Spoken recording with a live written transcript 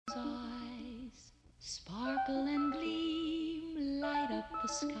Sparkle and gleam, light up the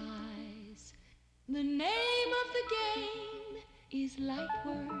skies. The name of the game is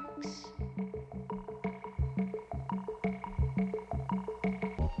Lightworks.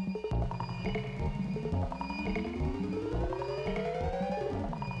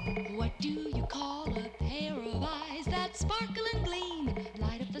 What do you call a pair of eyes that sparkle and gleam,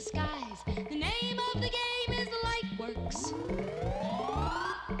 light up the skies? The name of the game is Lightworks.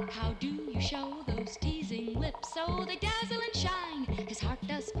 How do you show those teasing lips so they dazzle and shine? His heart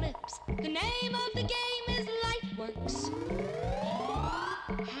does flips. The name of the game is Lightworks.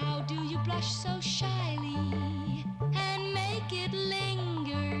 How do you blush so shyly and make it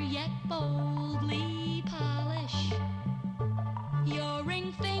linger yet boldly polish your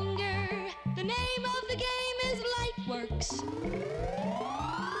ring finger? The name of the game is Lightworks.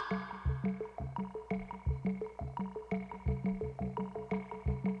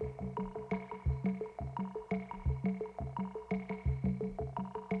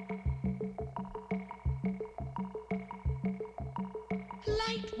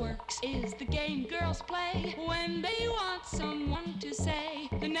 Lightworks is the game girls play when they want someone to say.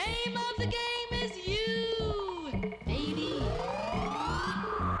 The name of the game is you, baby.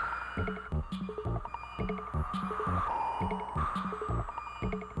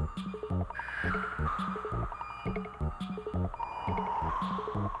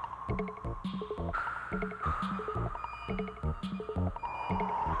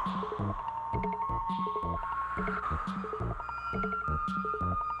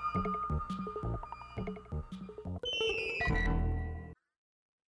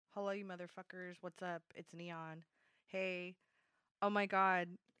 Hello, you motherfuckers. What's up? It's Neon. Hey. Oh my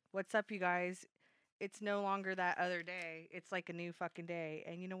god. What's up, you guys? It's no longer that other day. It's like a new fucking day.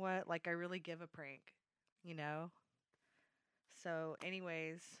 And you know what? Like, I really give a prank. You know? So,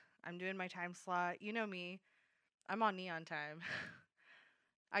 anyways, I'm doing my time slot. You know me. I'm on Neon time.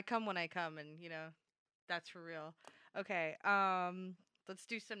 I come when I come, and, that's for real. Okay, let's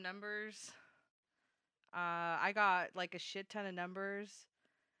do some numbers. I got, like, a shit ton of numbers.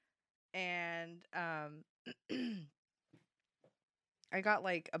 And, I got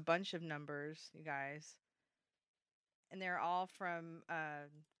like a bunch of numbers, you guys, and they're all from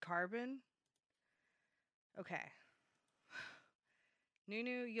Carbon. Okay,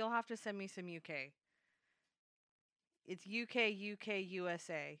 Nunu, you'll have to send me some UK. It's UK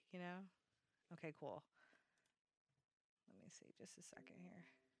USA. You know? Okay, cool. Let me see, just a second here.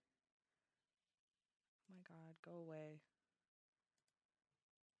 Oh my God, go away.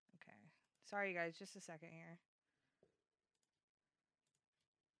 Okay, sorry, you guys, just a second here.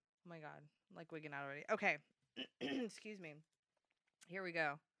 Oh my God, I'm like wigging out already. Okay, excuse me. Here we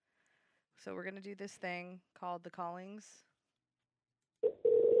go. So we're gonna do this thing called the callings.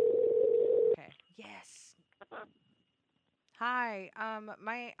 Okay. Yes. Hi. I'm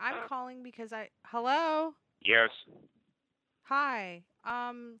calling because hello? Yes. Hi.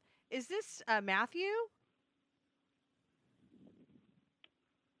 Is this Matthew?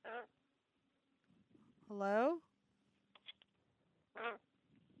 Hello?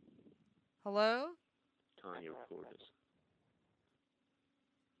 Hello? Tanya, record this.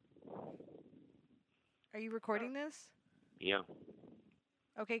 Are you recording this? Yeah.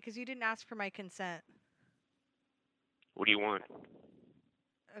 Okay, cuz you didn't ask for my consent. What do you want?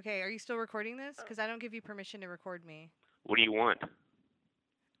 Okay, are you still recording this? Cuz I don't give you permission to record me. What do you want?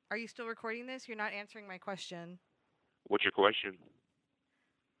 Are you still recording this? You're not answering my question. What's your question?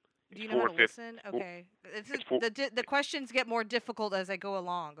 Do you know how to listen? Okay. The questions get more difficult as I go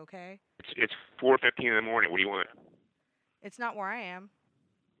along, okay? It's 4:15 in the morning. What do you want? It's not where I am.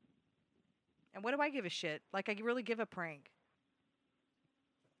 And what do I give a shit? Like, I really give a prank.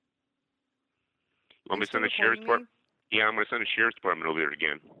 You want me to send the sheriff's department? Yeah, I'm going to send the sheriff's department over there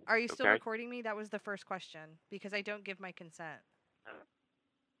again. Are you still recording me? That was the first question. Because I don't give my consent.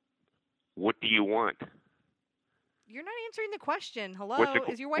 What do you want? You're not answering the question. Hello?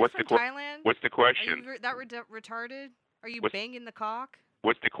 Is your wife from Thailand? What's the question? Are you that retarded? Are you banging the cock?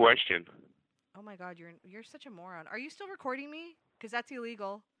 What's the question? Oh my God, you're such a moron. Are you still recording me? Because that's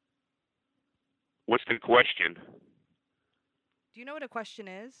illegal. What's the question? Do you know what a question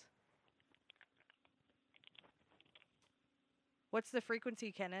is? What's the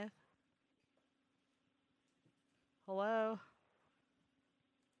frequency, Kenneth? Hello?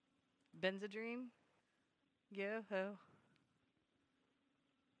 Benzedrine? Yo-ho.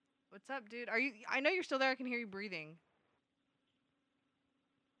 What's up, dude? I know you're still there. I can hear you breathing.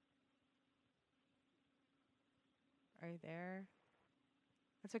 Are you there?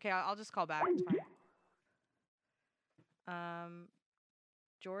 That's okay. I'll just call back. It's fine.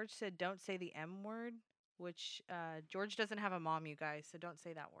 George said don't say the M word, which George doesn't have a mom, you guys, so don't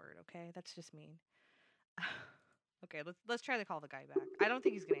say that word, okay? That's just mean. Okay, let's try to call the guy back. I don't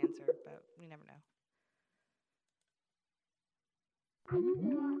think he's gonna answer, but we never know.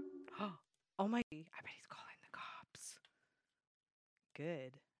 Oh my! I bet he's calling the cops.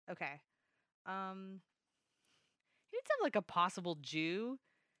 Good. Okay. He didn't sound like a possible Jew.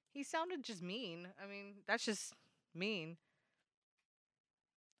 He sounded just mean. I mean, that's just mean.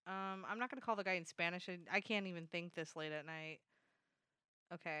 I'm not gonna call the guy in Spanish. I can't even think this late at night.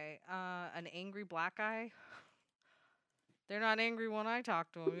 Okay. An angry black guy. They're not angry when I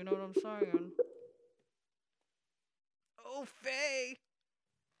talk to them. You know what I'm saying? Oh, Faye.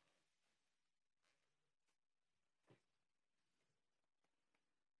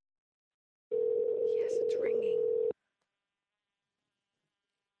 Yes, it's ringing.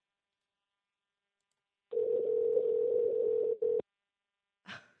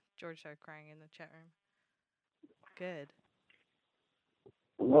 George started crying in the chat room. Good.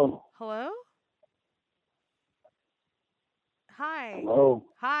 Hello. Hello? Hi. Hello.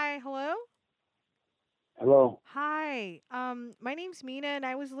 Hi, hello? Hello. Hi. My name's Mina and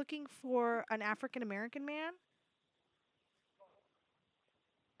I was looking for an African American man.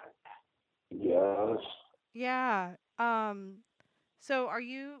 Yes. Yeah. So are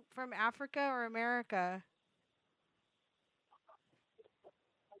you from Africa or America?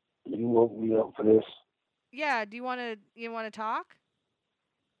 You woke me up for this. Yeah, do you want to talk?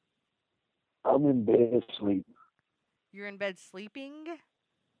 I'm in bed asleep. You're in bed sleeping?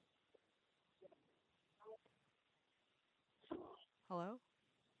 Hello?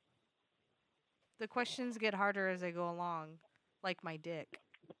 The questions get harder as I go along, like my dick.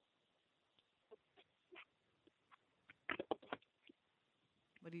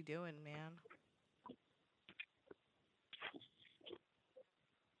 What are you doing, man?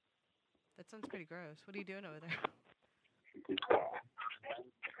 That sounds pretty gross. What are you doing over there?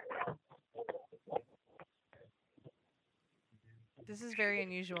 This is very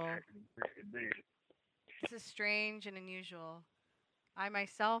unusual. This is strange and unusual. I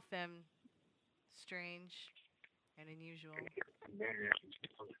myself am strange and unusual.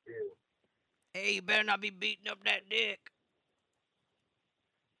 Hey, you better not be beating up that dick.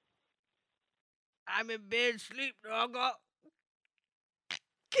 I'm in bed sleep, doggo.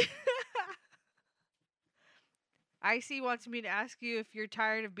 Icy wants me to ask you if you're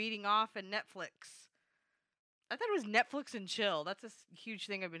tired of beating off and Netflix. I thought it was Netflix and chill. That's a huge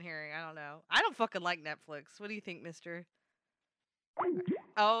thing I've been hearing. I don't know. I don't fucking like Netflix. What do you think, mister?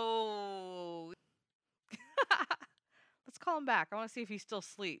 Oh. Let's call him back. I want to see if he's still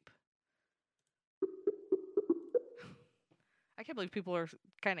asleep. I can't believe people are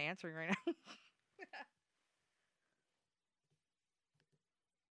kind of answering right now.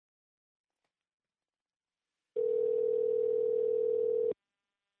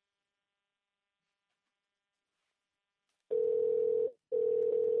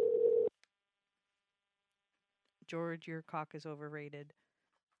 George, your cock is overrated.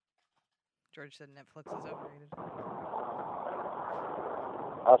 George said Netflix is overrated.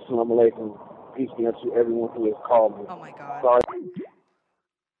 Assalamu alaikum. Peace be unto everyone who has called me. Oh my god. Sorry.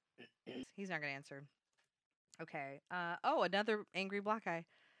 He's not gonna answer. Okay. Oh, another angry black guy.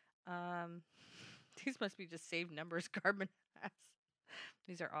 These must be just saved numbers Carbon has.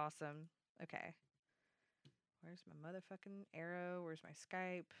 These are awesome. Okay. Where's my motherfucking arrow? Where's my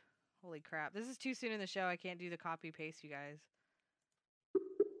Skype? Holy crap. This is too soon in the show. I can't do the copy paste, you guys.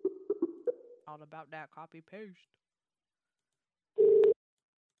 All about that copy paste.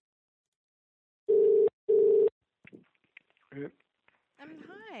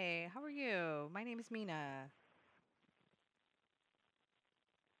 Hi. How are you? My name is Mina.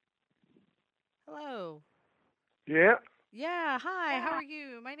 Hello. Yeah, Yeah, hi. How are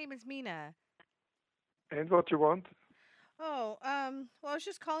you? My name is Mina. and what you want? Oh, well, I was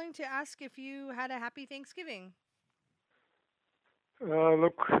just calling to ask if you had a happy Thanksgiving.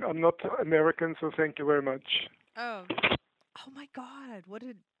 Look, I'm not American, so thank you very much. Oh. Oh my god. What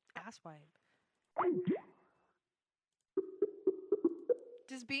an asswipe.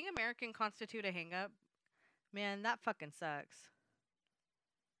 Does being American constitute a hang up? Man, that fucking sucks.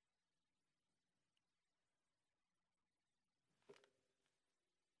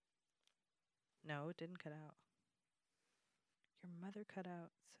 No, it didn't cut out. Your mother cut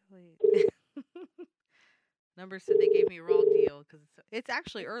out so late. Number said they gave me a raw deal because it's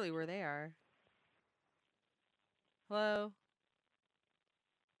actually early where they are. Hello?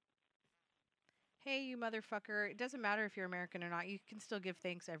 Hey, you motherfucker. It doesn't matter if you're American or not. You can still give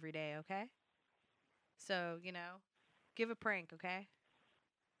thanks every day, okay? So, give a prank, okay?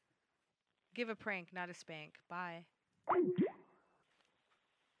 Give a prank, not a spank. Bye.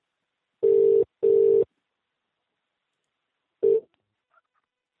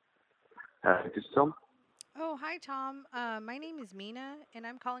 This is Tom. Oh, hi, Tom. My name is Mina, and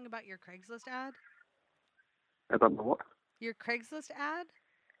I'm calling about your Craigslist ad. About the what? Your Craigslist ad?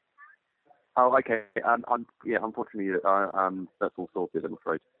 Oh, okay. Unfortunately, that's all sorted, I'm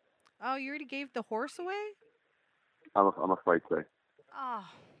afraid. Oh, you already gave the horse away? I'm afraid so. Oh,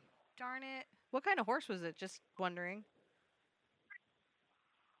 darn it. What kind of horse was it? Just wondering.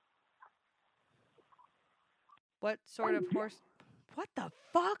 What sort of horse? What the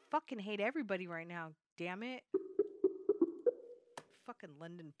fuck? Fucking hate everybody right now. Damn it. Fucking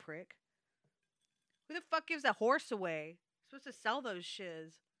London prick. Who the fuck gives a horse away? Supposed to sell those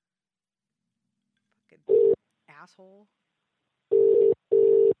shiz. Fucking asshole.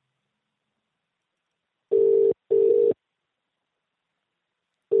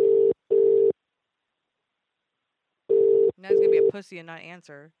 Now he's gonna be a pussy and not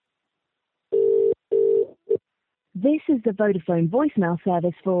answer. This is the Vodafone voicemail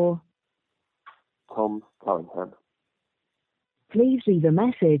service for. Tom Curringham. Please leave a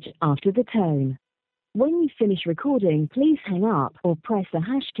message after the tone. When you finish recording, please hang up or press the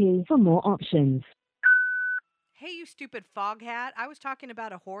hash key for more options. Hey, you stupid fog hat. I was talking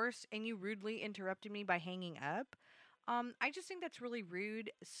about a horse and you rudely interrupted me by hanging up. I just think that's really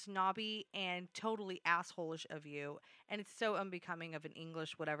rude, snobby, and totally assholish of you. And it's so unbecoming of an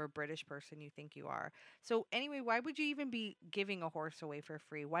English, whatever British person you think you are. So, anyway, why would you even be giving a horse away for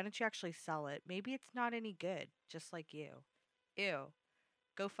free? Why don't you actually sell it? Maybe it's not any good, just like you. Ew.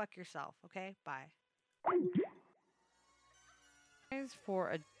 Go fuck yourself, okay? Bye. Guys, for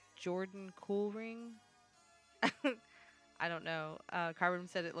a Jordan cool ring. I don't know. Carbon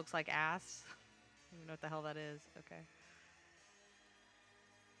said it looks like ass. I don't even know what the hell that is. Okay.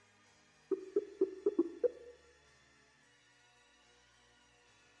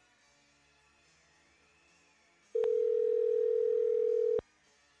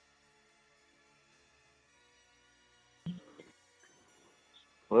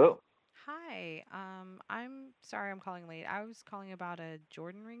 Hello? Hi. I'm sorry I'm calling late. I was calling about a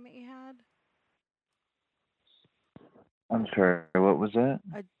Jordan ring that you had. I'm sorry, what was that?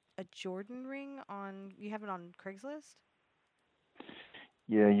 A Jordan ring on you have it on Craigslist?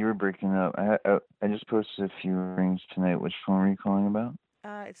 Yeah, you were breaking up. I just posted a few rings tonight. Which phone were you calling about?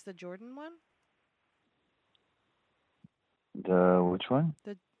 It's the Jordan one? Which one?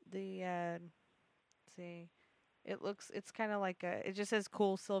 Let's see. It's kind of like it just says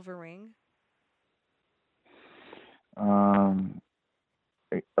cool silver ring. Oh,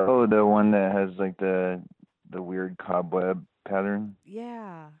 the one that has like the weird cobweb pattern?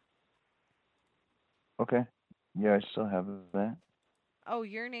 Yeah. Okay. Yeah, I still have that. Oh,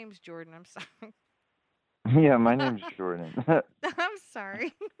 your name's Jordan. I'm sorry. Yeah, my name's Jordan. I'm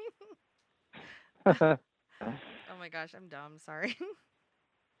sorry. Oh my gosh, I'm dumb. Sorry.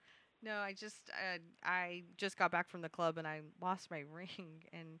 No, I just got back from the club and I lost my ring,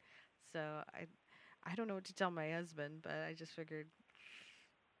 and so I don't know what to tell my husband, but I just figured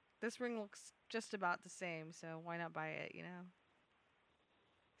this ring looks just about the same, so why not buy it, you know?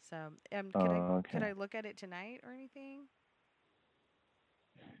 So, could Okay. I look at it tonight or anything?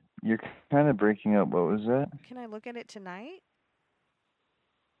 You're kind of breaking up. What was that? Can I look at it tonight?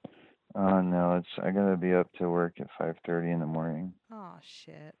 No, I gotta be up to work at 5:30 in the morning. Oh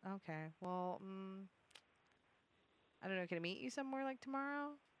shit. Okay. Well, I don't know. Can I meet you somewhere like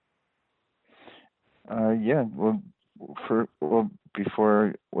tomorrow? Yeah. Well,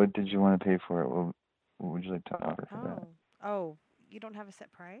 before, what did you want to pay for it? What would you like to offer for that? Oh, you don't have a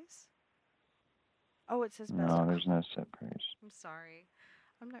set price? Oh, it says best. No, there's no set price. I'm sorry.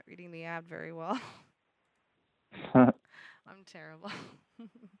 I'm not reading the ad very well. I'm terrible.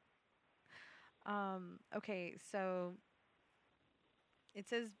 Okay, so it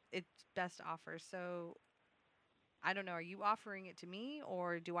says it's best offer. So I don't know, are you offering it to me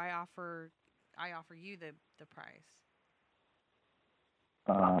or do I offer you the price?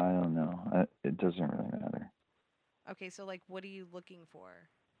 I don't know. It doesn't really matter. Okay, so like what are you looking for?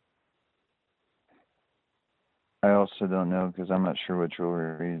 I also don't know because I'm not sure what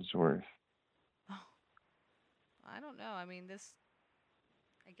jewelry is worth. Oh, I don't know. I mean,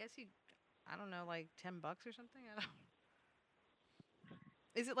 I guess I don't know, like $10 or something. I don't.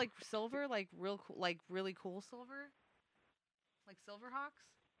 Is it like silver, like real cool, like really cool silver? Like Silverhawks?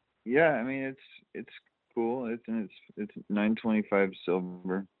 Yeah, I mean it's cool. It's 925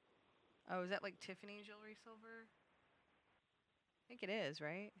 silver. Oh, is that like Tiffany jewelry silver? I think it is,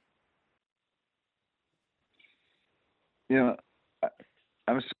 right? Yeah,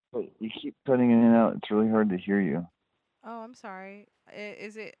 I'm sorry. You keep cutting in and out. It's really hard to hear you. Oh, I'm sorry.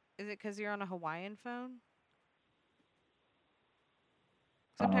 Is it because you're on a Hawaiian phone?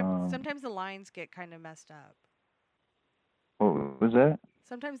 Sometimes the lines get kind of messed up. What was that?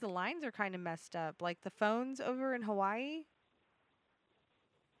 Sometimes the lines are kind of messed up, like the phones over in Hawaii.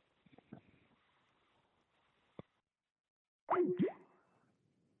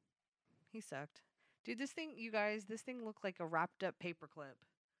 He sucked. Dude, this thing looked like a wrapped up paperclip.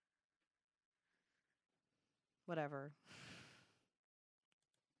 Whatever.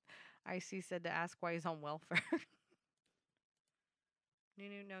 IC said to ask why he's on welfare.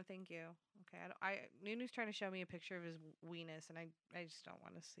 Nunu, no, thank you. Okay, Nunu's trying to show me a picture of his weenus, and I just don't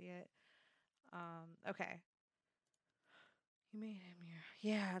want to see it. Okay. You made him your...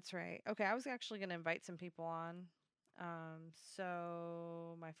 Yeah, that's right. Okay, I was actually going to invite some people on.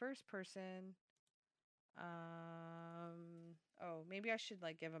 So my first person... oh, maybe I should,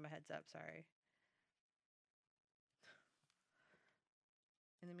 like, give him a heads up. Sorry.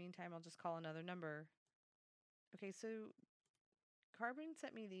 In the meantime, I'll just call another number. Okay, so Carbon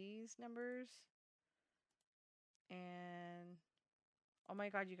sent me these numbers. And... Oh my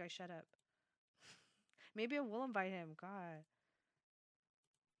god, you guys shut up. Maybe I will invite him. God.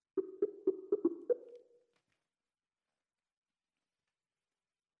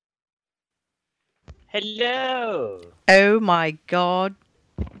 Hello. Oh my god.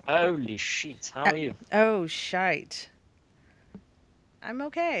 Holy shit. How are you? Oh shite. I'm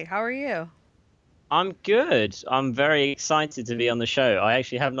okay. How are you? I'm good. I'm very excited to be on the show. I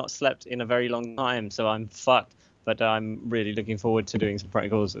actually have not slept in a very long time, so I'm fucked. But I'm really looking forward to doing some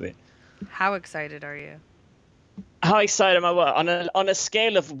prank calls with you. How excited are you? How excited am I? What, on a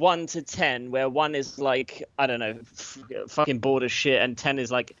scale of 1 to 10, where 1 is like, I don't know, fucking bored as shit, and 10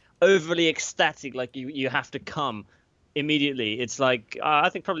 is like overly ecstatic, like you have to come immediately. It's like, I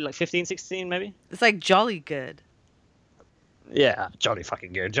think probably like 15, 16 maybe? It's like jolly good. Yeah, jolly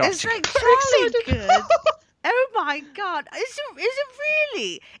fucking good. It's like jolly good. Oh my god. Is it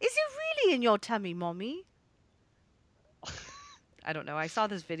really? Is it really in your tummy, mommy? I don't know. I saw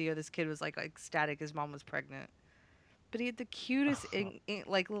this video. This kid was like ecstatic his mom was pregnant. But he had the cutest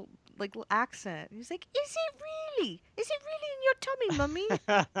little accent. He was like, "Is it really? Is it really in your tummy, mummy?"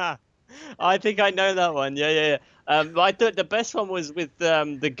 I think I know that one. Yeah. I thought the best one was with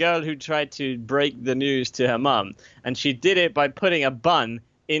the girl who tried to break the news to her mum, and she did it by putting a bun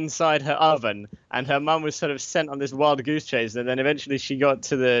inside her oven, and her mum was sort of sent on this wild goose chase, and then eventually she got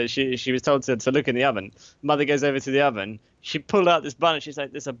to she was told to look in the oven. Mother goes over to the oven. She pulled out this bun, and she's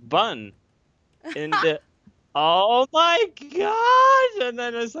like, "There's a bun in the." Oh my god! And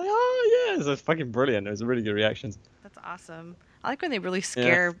then it's like, oh yeah, it was fucking brilliant. It was a really good reaction. That's awesome. I like when they really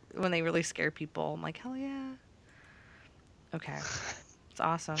scare people. I'm like, hell yeah. Okay, it's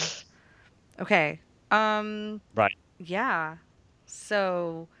awesome. Okay. Right. Yeah.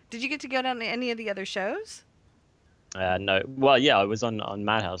 So, did you get to go down to any of the other shows? No. Well, yeah, I was on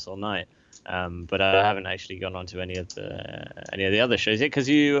Madhouse all night. But I haven't actually gone on to any of the other shows yet, because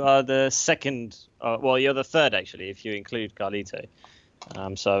you are the second. Well, you're the third actually, if you include Carlito.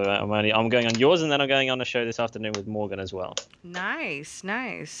 So I'm going on yours, and then I'm going on a show this afternoon with Morgan as well. Nice.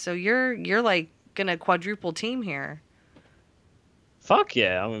 So you're like gonna quadruple team here. Fuck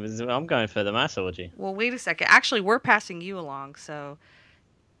yeah! I'm going for the mass orgy. Well, wait a second. Actually, we're passing you along, so.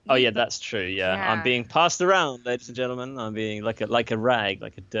 Oh yeah, that's true. Yeah, I'm being passed around, ladies and gentlemen. I'm being like a rag,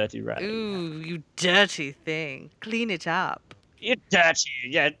 like a dirty rag. Ooh, you dirty thing! Clean it up. You're dirty.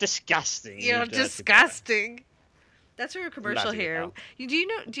 Yeah, disgusting. You're disgusting. That's our commercial Bloody here. hell.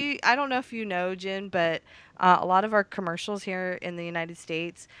 I don't know if you know, Jin, but a lot of our commercials here in the United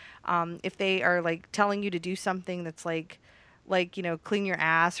States, if they are like telling you to do something that's like clean your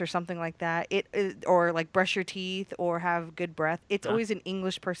ass or something like that, or like brush your teeth or have good breath, it's always an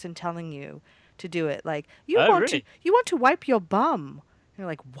English person telling you to do it. Like you want to wipe your bum. And you're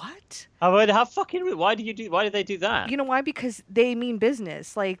like, what? How fucking? Why do they do that? You know why? Because they mean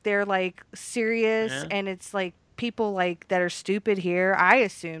business. Like they're like serious, and it's like people like that are stupid here. I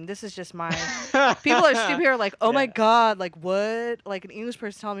assume this is just my people are stupid here. Like, oh my god, like what? Like an English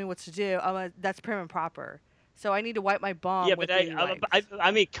person telling me what to do. That's prim and proper. So I need to wipe my bum. Yeah, with but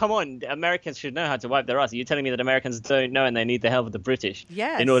I mean, come on. Americans should know how to wipe their ass. Are you telling me that Americans don't know and they need the help of the British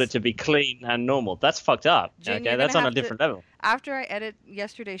in order to be clean and normal? That's fucked up. Jin, okay, that's on a different level. After I edit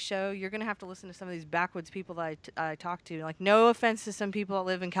yesterday's show, you're gonna have to listen to some of these backwoods people that I talked to. Like, no offense to some people that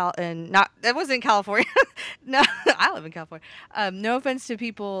live in that wasn't in California. No, I live in California. No offense to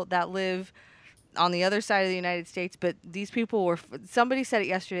people that live on the other side of the United States, but these people were. Somebody said it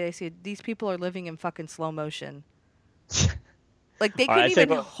yesterday. They said these people are living in fucking slow motion. Like they All right, couldn't so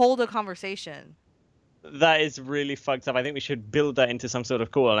even what- hold a conversation. That is really fucked up. I think we should build that into some sort of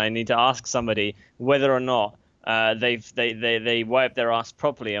call, and I need to ask somebody whether or not they wipe their ass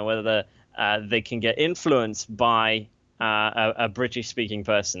properly, and whether they can get influenced by a British-speaking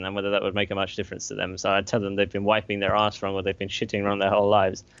person, and whether that would make a much difference to them. So I tell them they've been wiping their ass wrong, or they've been shitting wrong their whole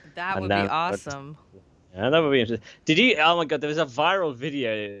lives. That And would be then- awesome. Yeah, that would be interesting. Did you? Oh my god, there was a viral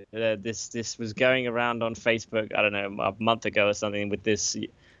video. This was going around on Facebook. I don't know, a month ago or something. With this, it's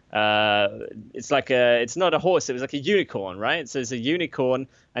not a horse. It was like a unicorn, right? So it's a unicorn,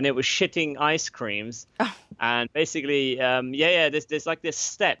 and it was shitting ice creams. And basically, there's like this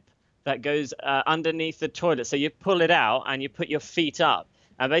step that goes underneath the toilet. So you pull it out and you put your feet up.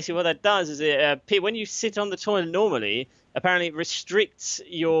 And basically, what that does is when you sit on the toilet normally, apparently it restricts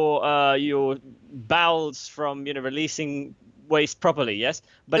your bowels from releasing waste properly. Yes,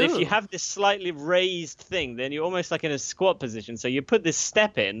 but if you Ooh. have this slightly raised thing, then you're almost like in a squat position. So you put this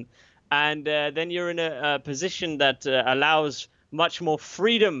step in, and then you're in a position that allows much more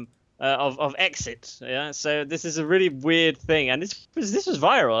freedom of exit. Yeah. So this is a really weird thing, and this was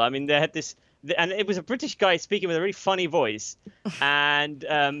viral. I mean, they had this. And it was a British guy speaking with a really funny voice, and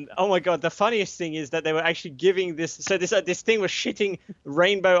oh my god, the funniest thing is that they were actually giving this. So this thing was shitting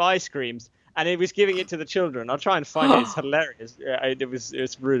rainbow ice creams, and it was giving it to the children. I'll try and find it. It's hilarious.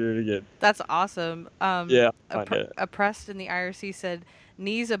 It's really really good. That's awesome. Yeah, I know. Oppressed in the IRC said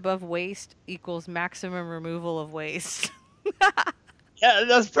knees above waist equals maximum removal of waste. Yeah,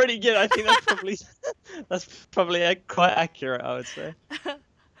 that's pretty good. I think that's probably quite accurate. I would say.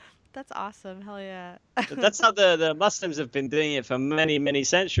 That's awesome. Hell yeah. That's how the Muslims have been doing it for many, many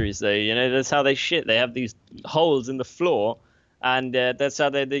centuries. That's how they shit. They have these holes in the floor, and that's how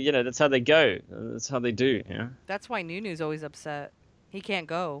that's how they go. That's how they do. Yeah. That's why Nunu's always upset. He can't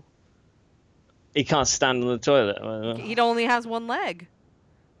go. He can't stand on the toilet. He only has one leg.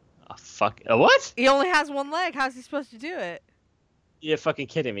 Oh, fuck. What? He only has one leg. How's he supposed to do it? You're fucking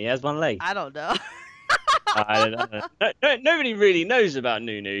kidding me. He has one leg. I don't know. I don't know. No, nobody really knows about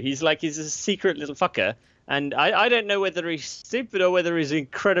Nunu. He's a secret little fucker, and I don't know whether he's stupid or whether he's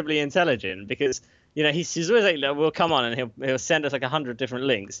incredibly intelligent, because he's always like, well, come on, and he'll send us like 100 different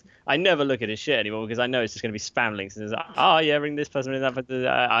links. I never look at his shit anymore because I know it's just going to be spam links, and it's like, oh yeah, ring this person, ring that person.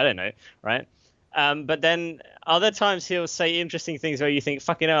 I don't know, right? But then other times he'll say interesting things where you think,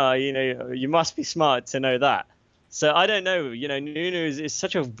 fucking hell, you must be smart to know that. So I don't know, Nunu is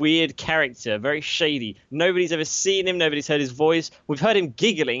such a weird character, very shady. Nobody's ever seen him, nobody's heard his voice. We've heard him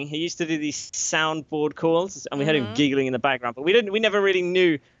giggling. He used to do these soundboard calls, and we heard him giggling in the background. But we never really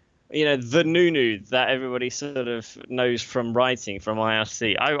knew, the Nunu that everybody sort of knows from writing, from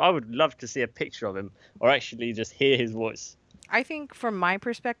IRC. I would love to see a picture of him, or actually just hear his voice. I think from my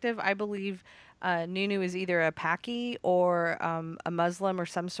perspective, I believe Nunu is either a Paki or a Muslim or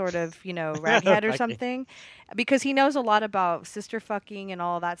some sort of, raghead or something, because he knows a lot about sister fucking and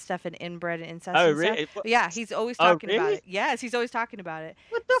all that stuff and inbred and incest. Oh, and really? stuff. Yeah, he's always Oh, talking about really? it. Yes, he's always talking about it.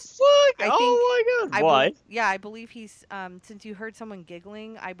 What the fuck? I think- Why? I believe he's, since you heard someone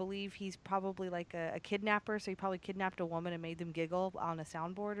giggling, I believe he's probably like a kidnapper, so he probably kidnapped a woman and made them giggle on a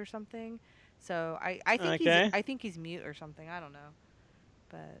soundboard or something. So I think Okay. I think he's mute or something. I don't know,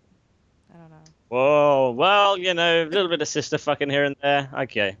 but I don't know. Whoa, well, a little bit of sister fucking here and there.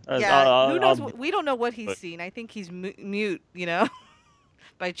 Okay. Yeah, who knows? I'll- We don't know what he's seen. I think he's mute,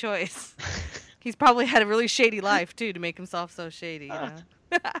 by choice. He's probably had a really shady life too to make himself so shady.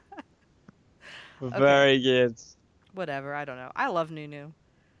 Very good. Whatever. I don't know. I love Nunu.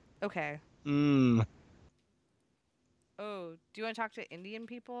 Okay. Mm. Oh, do you want to talk to Indian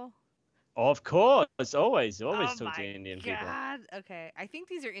people? Of course, always Oh talk to my Indian people. God. Okay. I think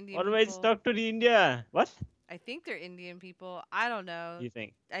these are Indian Always people. talk to the India. What? I think they're Indian people. I don't know. You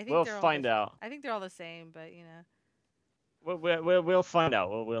think? I think We'll they're all find the- out. I think they're all the same, but We'll find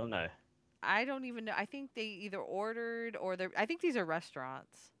out. We'll know. I don't even know. I think they either ordered or they're. I think these are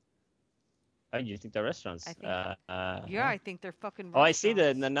restaurants. Oh, you think they're restaurants? I think- Yeah, I think they're fucking. Oh, I see the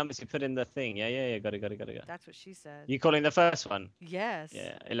restaurants. numbers you put in the thing. Yeah. Got it. That's what she said. You calling the first one? Yes.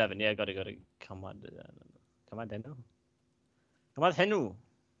 Yeah, 11. Yeah, got it. Come on, Denu. Come on, Denu.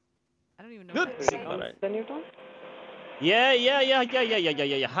 I don't even know. Good. What they're All saying. right.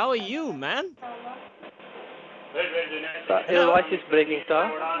 Yeah. How are you, man? Your voice is breaking,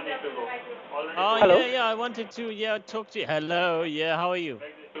 sir. Oh, Hello? yeah. I wanted to talk to you. Hello. Yeah, how are you?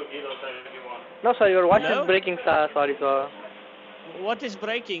 No, sir, your voice Hello? is breaking, sir. Sorry, sir. What is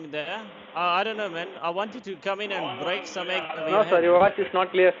breaking there? I don't know, man. I wanted to come in and break some egg. over No, sir, head. your voice is not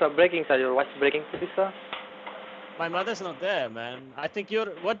clear, sir. Breaking, sir. Your voice is breaking, please, sir. My mother's not there, man. I think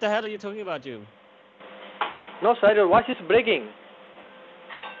you're. What the hell are you talking about, you? No, sir, your voice is breaking.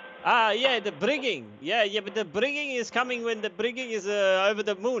 Yeah, the bringing. Yeah, but the bringing is coming when the bringing is over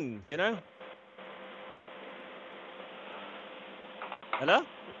the moon, you know? Hello?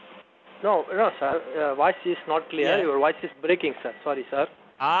 No, sir. Voice is not clear. Yeah. Your voice is breaking, sir. Sorry, sir.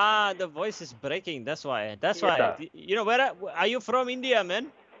 The voice is breaking. That's why. That's Yes, why. sir. You know, where are you from? India,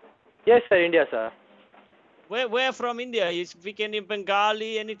 man? Yes, sir. India, sir. Where from India? You speak any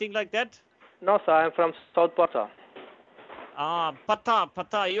Bengali, anything like that? No, sir. I'm from Southport, sir.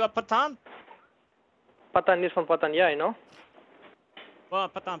 Pathan. You are Pathan? Patan is from Patan. Yeah, I know. Well,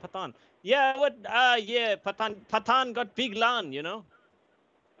 Pathan. Yeah, what? Yeah, Pathan got big land, you know?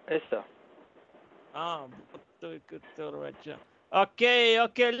 Yes, sir.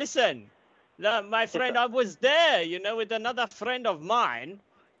 Okay, listen. My friend, I was there, you know, with another friend of mine.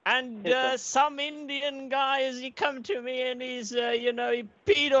 And Yes, some Indian guy, he come to me and he's, you know, he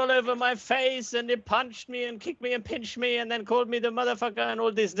peed all over my face and he punched me and kicked me and pinched me and then called me the motherfucker and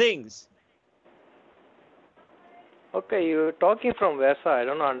all these things. Okay, you're talking from where, sir? I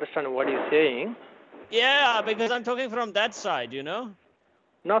don't understand what you're saying. Yeah, because I'm talking from that side, you know.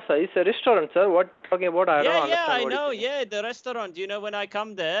 No, sir. It's a restaurant, sir. What you're talking about? I don't understand. I what know. you're saying. Yeah, the restaurant. You know, when I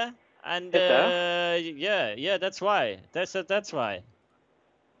come there, and Yes, yeah, that's why. That's why.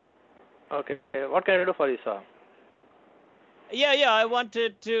 Okay. What can I do for you, sir? Yeah. I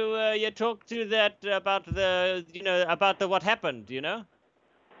wanted to talk to that about the about the what happened. You know.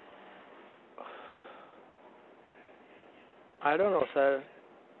 I don't know, sir.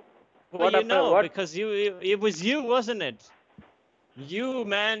 Well, What you happened? know, What? because it was you, wasn't it? You,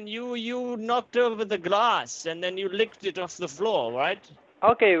 man, you knocked over the glass and then you licked it off the floor, right?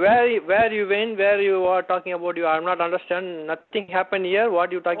 Okay, where you went, where you are talking about, you I'm not understand. Nothing happened here.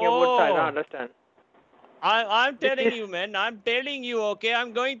 What you talking about, sir? I don't understand. I'm This telling is- you, man. I'm telling you, okay?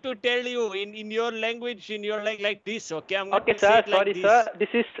 I'm going to tell you in your language, in your like this, okay? I'm going Okay, to say sir. it like Sorry, this. sir. This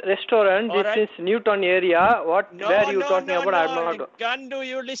is restaurant. All This right. is Newton area. What? No, where you no, talking no, about? I'm no. not. Gandu,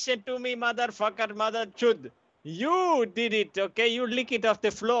 you listen to me, motherfucker, mother chud. You did it, okay? You lick it off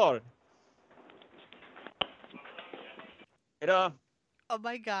the floor. You know? Oh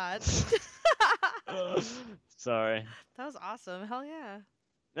my god. Sorry. That was awesome. Hell yeah.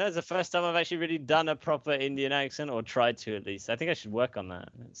 That's the first time I've actually really done a proper Indian accent, or tried to at least. I think I should work on that.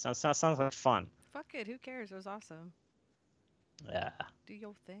 It sounds like fun. Fuck it. Who cares? It was awesome. Yeah. Do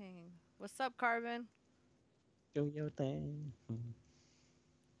your thing. What's up, Carbon? Do your thing.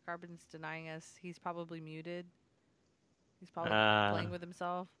 Carbon's denying us. He's probably muted. He's probably Uh, playing with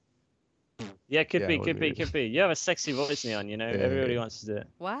himself. Yeah, could Yeah, be, it would could be, be. could be. You have a sexy voice, Neon, you know? Yeah, Everybody yeah. wants to do it.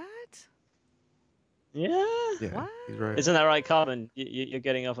 What? Yeah? Yeah, What? he's right. Isn't that right, Carbon? You're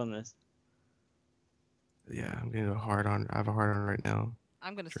getting up on this. Yeah, I'm getting a hard on. I have a hard on right now.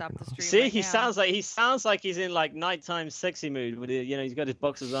 I'm gonna stop the stream. See, right he now. sounds like he's in like nighttime sexy mood with it. You know, he's got his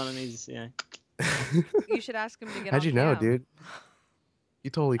boxers on and he's, you know. You should ask him to get How'd on you know, cam. dude? You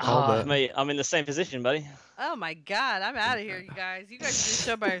totally called that. Mate, I'm in the same position, buddy. Oh my god, I'm out of here, you guys. You guys do the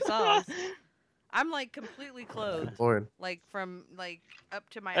show by yourselves. I'm like completely clothed, Lord. like from like up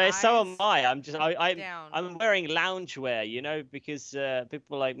to my eyes. So am I. I'm down. I'm wearing loungewear, you know, because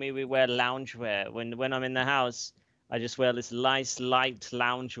people like me, we wear loungewear. When I'm in the house, I just wear this nice light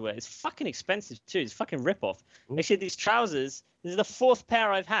loungewear. It's fucking expensive too. It's fucking rip-off. Actually, these trousers, this is the 4th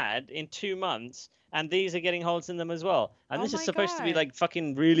pair I've had in 2 months, and these are getting holes in them as well. And Oh this is my supposed to be God. like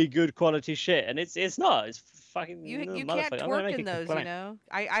fucking really good quality shit, and it's not. It's fucking You can't motherfucker. I'm gonna twerk make in a those, you complaint. know.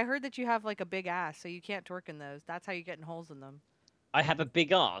 I heard that you have like a big ass, so you can't twerk in those. That's how you get in holes in them. I have a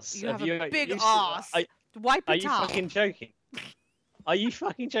big ass. You have a big you s- ass. Wipe Are it you off. fucking joking? Are you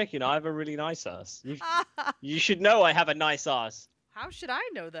fucking joking? I have a really nice ass. You should know I have a nice ass How should I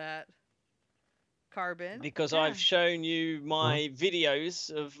know that? Carbon. because Yeah. I've shown you my videos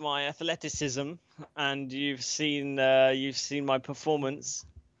of my athleticism, and you've seen my performance,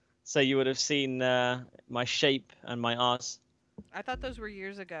 so you would have seen my shape and my ass. I thought those were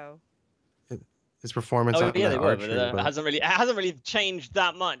years ago. His performance Oh on yeah, the they were, archery, but it but hasn't really changed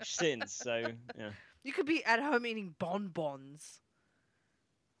that much since. So yeah. You could be at home eating bonbons.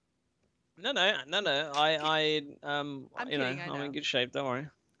 No. I I'm you know, kidding, I I'm know. in good shape. Don't worry.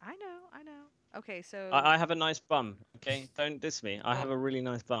 I know. Okay, so I have a nice bum. Okay, don't diss me. I have a really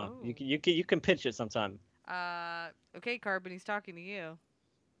nice bum. Oh. You can pitch it sometime. okay, Carbon, he's talking to you.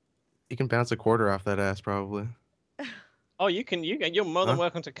 you can bounce a quarter off that ass probably. Oh, you're more than Huh?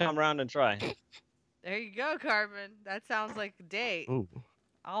 welcome to come around and try. There you go, Carbon. That sounds like a date. Ooh,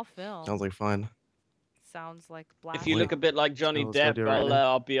 I'll film. sounds like fun. Sounds like blast. If you look a bit like Johnny let's go Depp, do it right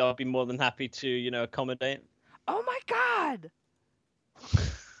now. I'll be more than happy to accommodate. Oh my god!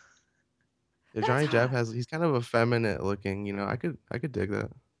 Yeah, Johnny That's Depp he's kind of effeminate looking. You know, I could dig that.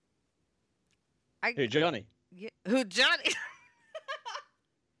 Who, Johnny? Yeah, who, Johnny?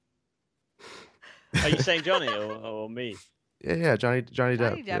 Are you saying Johnny or me? Yeah, Johnny Johnny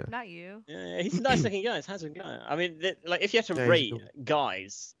Depp. Depp, not you. Yeah, he's a nice looking guy. He's a handsome guy. I mean, like if you had to Yeah, he's rate cool.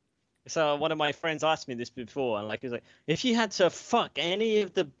 guys, so one of my friends asked me this before, and like he was like, if you had to fuck any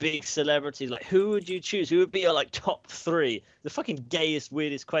of the big celebrities, like who would you choose? Who would be your like top 3? The fucking gayest,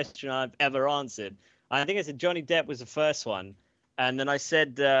 weirdest question I've ever answered. I think I said Johnny Depp was the first one, and then I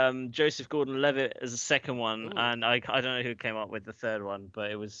said Joseph Gordon-Levitt as the second one, Ooh. and I don't know who came up with the third one, but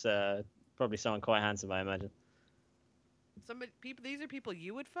it was probably someone quite handsome, I imagine. These are people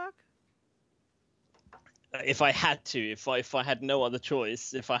you would fuck? If I had to, if I had no other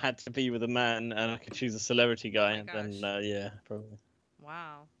choice, if I had to be with a man and I could choose a celebrity guy, then yeah, probably.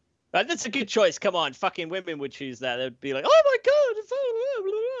 Wow. That's a good choice. Come on, fucking women would choose that. They'd be like, "Oh my god!"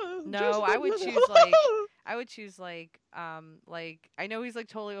 No, I would choose like I know he's like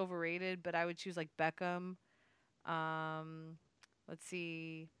totally overrated, but I would choose like Beckham. Let's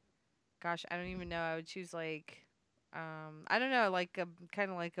see. Gosh, I don't even know. I would choose like I don't know, like a kind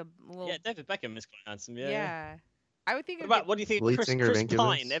of like a little. Yeah, David Beckham is quite handsome. Yeah. Yeah. I would think. What do you think? Lead Chris singer of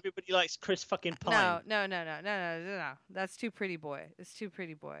Pine. Incubus? Everybody likes Chris fucking Pine. No. That's too pretty boy. It's too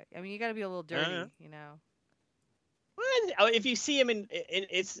pretty boy. I mean, you got to be a little dirty, you know. Well, if you see him it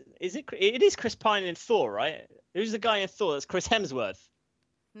is Chris Pine in Thor, right? Who's the guy in Thor? That's Chris Hemsworth.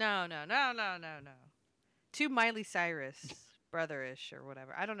 No. Too Miley Cyrus, brotherish or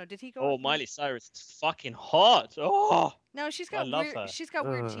whatever. I don't know. Did he go? Oh, Miley Cyrus is fucking hot. Oh. No, she's I got love weird. her. She's got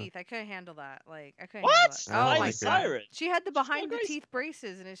weird teeth. I couldn't handle that. Like I couldn't. What? Handle that. Oh Miley my god. Cyrus? She had the behind the crazy. teeth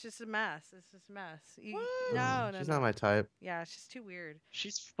braces, and it's just a mess. It's just a mess. What? No. She's not my type. Yeah, she's too weird.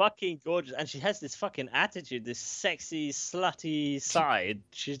 She's fucking gorgeous, and she has this fucking attitude, this sexy, slutty side.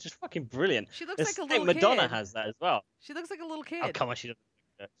 She's just fucking brilliant. She looks The like a same little Madonna kid. has that as well. She looks like a little kid. Oh come on, she doesn't.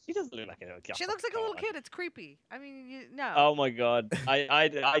 She doesn't look like a little kid. She looks like a little kid. It's creepy. I mean, no. Oh my god,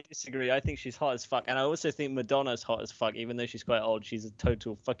 I disagree. I think she's hot as fuck, and I also think Madonna's hot as fuck. Even though she's quite old, she's a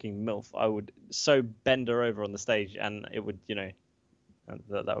total fucking milf. I would so bend her over on the stage, and it would, you know,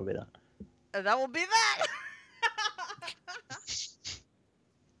 that would be that. That will be that.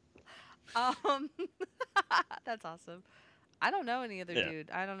 That's awesome. I don't know any other dude.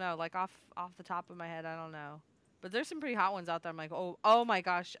 I don't know. Like off the top of my head, I don't know. But there's some pretty hot ones out there. I'm like, oh my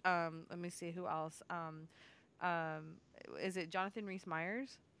gosh. Let me see who else. Is it Jonathan Rhys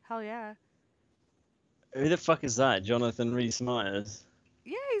Meyers? Hell yeah. Who the fuck is that? Jonathan Rhys Meyers?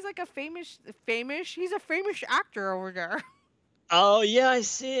 Yeah, he's like a famous. He's a famous actor over there. Oh yeah, I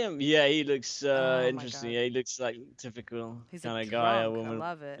see him. Yeah, he looks my interesting. God. Yeah, he looks like typical He's kind a of guy or drunk. woman. I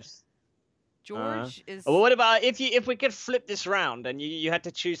love it. George is. Well, what about if we could flip this round and you had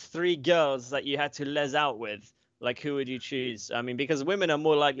to choose 3 girls that you had to les out with? Like, who would you choose? I mean, because women are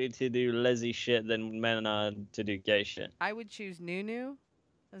more likely to do lesy shit than men are to do gay shit. I would choose Nunu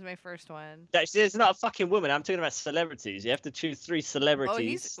as my first one. It's not a fucking woman. I'm talking about celebrities. You have to choose 3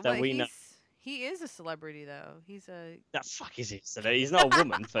 celebrities that we know. He is a celebrity, though. He's a. That fuck is he? He's not a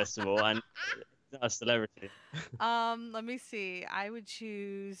woman, first of all, and not a celebrity. Let me see. I would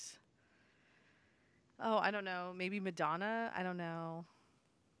choose. Oh, I don't know. Maybe Madonna. I don't know.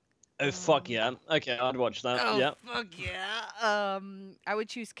 Oh fuck yeah! Okay, I'd watch that. Oh yeah. fuck yeah! I would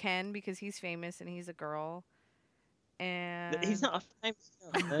choose Ken because he's famous and he's a girl. And He's not a famous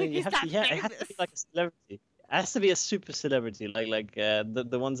girl. No, He's not it has to be like a celebrity. It has to be a super celebrity, like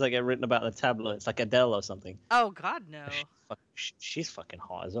the ones that get written about in the tabloids, like Adele or something. Oh God, no. She's fucking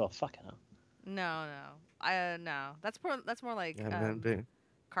hot as well. Fucking hell. No. No. That's more like Yeah, man, big.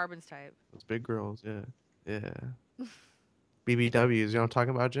 Carbon's type. Those big girls, yeah. BBWs, you know what I'm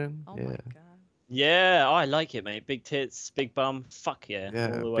talking about, Jen? Oh yeah. my God. Yeah, I like it, mate. Big tits, big bum. Fuck yeah.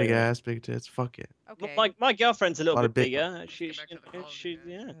 Yeah, all the way big around. ass, big tits. Fuck it. Okay. My girlfriend's a little Lot bit of big- bigger. She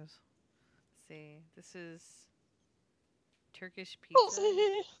yeah. Let's see. This is Turkish pizza.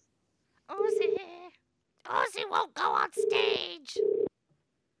 Ozzy won't go on stage.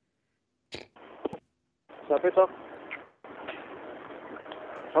 Pizza?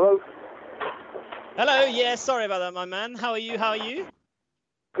 Hello? Hello. Yeah, sorry about that, my man. How are you?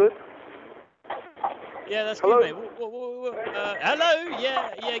 Good. Yeah, that's Hello? good, mate. Hello.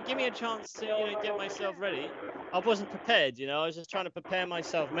 Yeah. Give me a chance to get myself ready. I wasn't prepared. I was just trying to prepare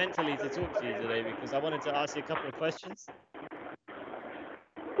myself mentally to talk to you today because I wanted to ask you a couple of questions.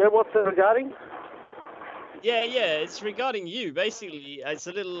 Yeah, what's it regarding? Yeah. It's regarding you. Basically, it's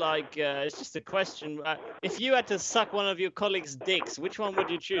a little like it's just a question. If you had to suck one of your colleagues' dicks, which one would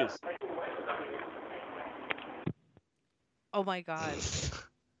you choose? Oh my God.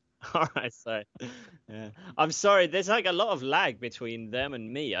 All right, sorry. Yeah. I'm sorry. There's like a lot of lag between them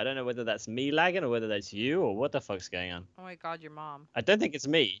and me. I don't know whether that's me lagging or whether that's you or what the fuck's going on. Oh my god, your mom. I don't think it's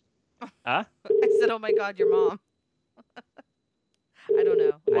me. Huh? I said, oh my god, your mom. I don't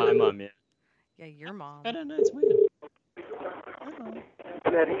know. My mom, yeah. Yeah, your mom. I don't know. It's weird.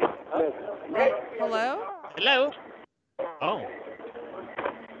 Hello? Hello? Oh.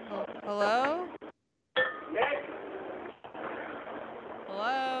 Hello?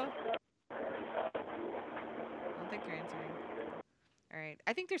 Hello? I don't think they're answering. All right.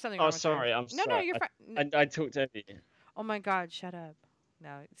 I think there's something wrong Oh, with sorry. theirs. I'm No, sorry. no, you're fine. I talked over you. Oh my god, shut up.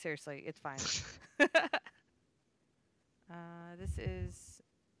 No, seriously, it's fine. This is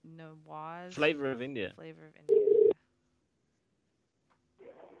Nawaz. Flavor of India. Flavor of India.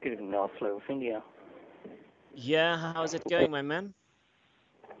 Good evening, Nawaz, Flavor of India. Yeah, how's it going, my man?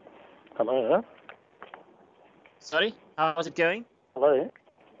 Hello? Sorry? How's it going? Hello?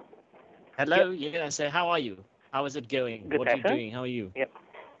 Hello? Yeah, I say, how are you? How is it going? Good, what are you thanks, sir. doing? How are you? Yep.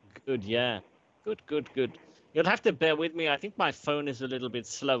 Good, yeah. Good. You'll have to bear with me. I think my phone is a little bit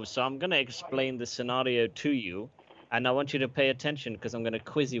slow, so I'm going to explain the scenario to you. And I want you to pay attention because I'm going to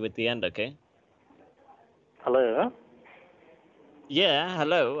quiz you at the end, okay? Hello? Yeah,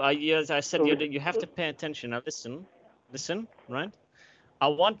 hello. As I said, you have to pay attention. Now listen, right? I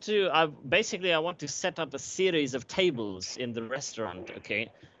want to set up a series of tables in the restaurant, okay?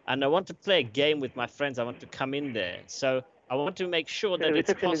 And I want to play a game with my friends. I want to come in there. So I want to make sure that it's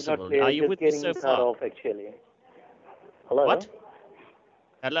reception is not possible. clear. Are you Just with me getting so cut far? off, actually. Hello? What? The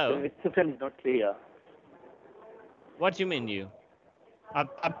Hello? reception is not clear. What do you mean you?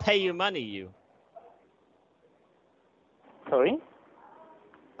 I pay you money, you. Sorry?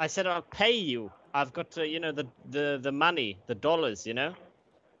 I said I'll pay you. I've got the money, the dollars, you know?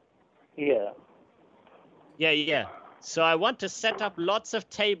 Yeah. Yeah. So I want to set up lots of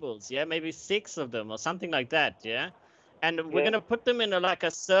tables, yeah, maybe 6 of them or something like that, yeah? And we're going to put them in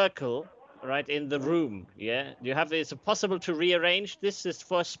a circle, right, in the room, yeah? Is it possible to rearrange? This is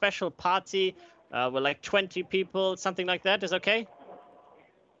for a special party with like 20 people, something like that. Is okay?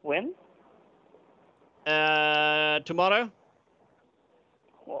 When? Tomorrow?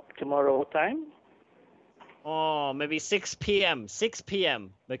 Well, tomorrow what time? Oh, maybe 6 p.m. 6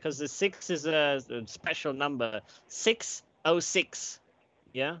 p.m. because the 6 is a special number. 6:06.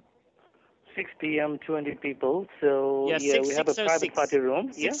 Yeah? 6 p.m., 20 people. So, Yeah, we have a private party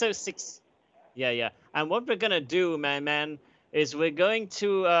room. 6:06. Yeah. And what we're going to do, my man, is we're going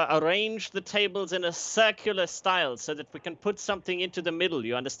to arrange the tables in a circular style so that we can put something into the middle.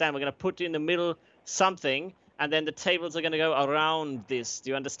 You understand? We're going to put in the middle something, and then the tables are going to go around this.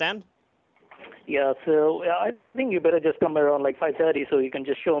 Do you understand? Yeah, so I think you better just come around like 5:30 so you can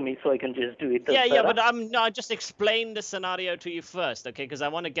just show me so I can just do it. Yeah, but I just explain the scenario to you first, okay? Because I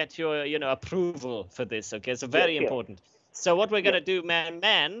want to get your, approval for this, okay? So very important. So what we're going to do,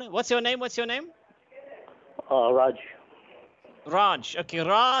 man, what's your name? Raj. Raj. Okay,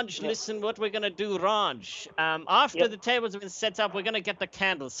 Raj, listen, what we're going to do, Raj. After the tables have been set up, we're going to get the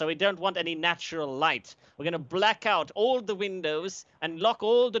candles, so we don't want any natural light. We're going to black out all the windows and lock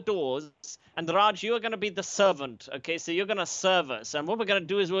all the doors. And Raj, you are going to be the servant, okay? So you're going to serve us. And what we're going to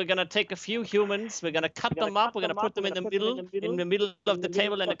do is we're going to take a few humans, we're going to cut them up, we're going to put them in the middle of the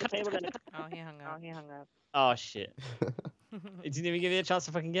table and cut. Oh, he hung up. Oh, shit. It didn't even give me a chance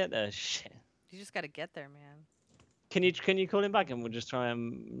to fucking get there. Shit. You just got to get there, man. Can you call him back and we'll just try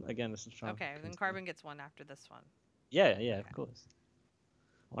him again? Let's try. Okay, then Carbon gets one after this one. Yeah, of course.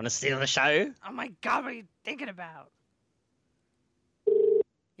 Want to steal the show? Oh my god, what are you thinking about?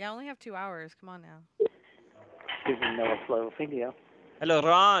 Yeah, I only have 2 hours. Come on now. Even know a flow of India. Hello,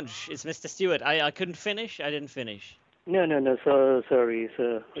 Raj. It's Mr. Stewart. I couldn't finish. I didn't finish. No. So sorry.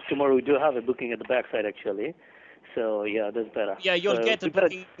 So tomorrow we do have a booking at the backside actually. So yeah, that's better. Yeah, you'll get a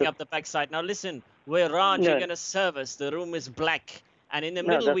booking up the backside. Now listen, we're Raj. You're gonna serve us. The room is black. And in the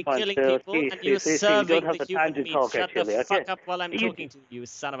middle, we're killing people, and you're serving the human meat. Shut the fuck up while I'm talking to you,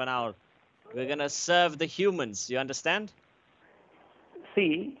 son of an owl. We're gonna serve the humans. You understand?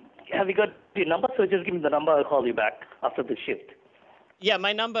 See, have you got your number? So just give me the number. I'll call you back after the shift. Yeah,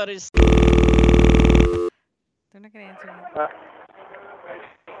 my number is. They're not gonna answer.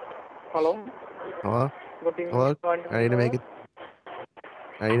 Hello. Hello. I need to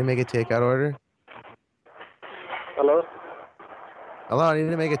make a takeout order. Hello. Hello, I need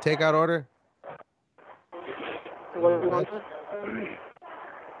to make a takeout order. What do you want?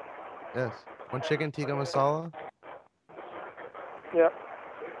 Yes. 1 chicken tikka masala. Yeah.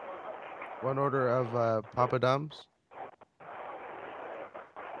 1 order of Papa Dums.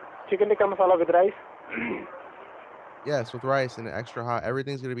 Chicken tikka masala with rice. Yes, with rice and extra hot.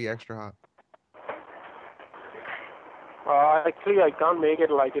 Everything's gonna be extra hot. Actually, I can't make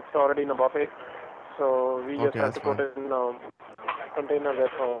it like it's already in a buffet. So we just Okay, have that's to put fine. it in container,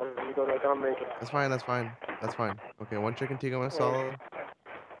 that's all, because I can't make it. That's fine. That's fine. That's fine. Okay, one chicken tikka masala.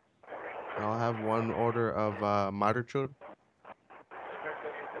 And I'll have one order of maruchur.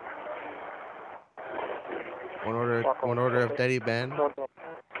 One order of teddy ben.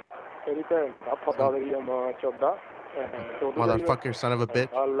 Motherfucker, son of a bitch.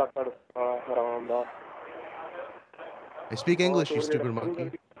 I speak English, you stupid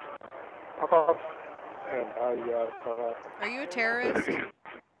monkey. Are you a terrorist?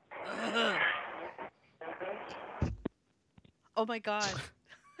 Oh my god.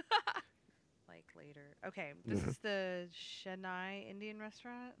 Like later. Okay, this is the Chennai Indian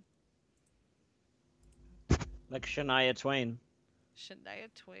restaurant. Like Shania Twain. Shania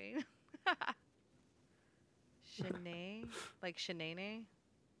Twain. Shanae? Like Shanae?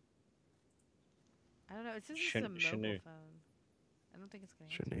 I don't know. It says it's a mobile Shanu. phone. I don't think it's gonna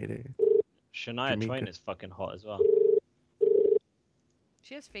answer. Shania Twain is fucking hot as well.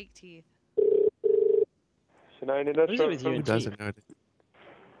 She has fake teeth. Should I need Who's it with you Who and doesn't teeth? know it?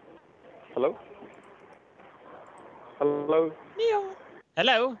 Hello? Hello?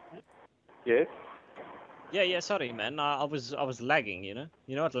 Hello? Yes? Yeah, sorry man. I was lagging, you know?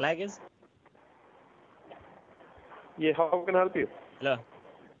 You know what lag is? Yeah, how can I help you? Hello.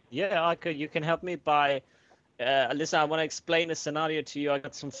 Yeah, you can help me by listen, I want to explain a scenario to you. I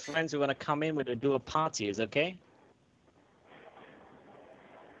got some friends who want to come in. We're going to do a party. Is okay?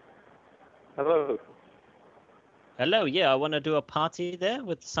 Hello? Hello, yeah, I want to do a party there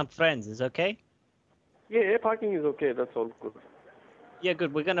with some friends. Is okay? Yeah, parking is okay. That's all good. Yeah,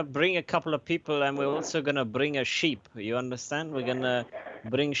 good. We're going to bring a couple of people, and we're also going to bring a sheep. You understand? We're going to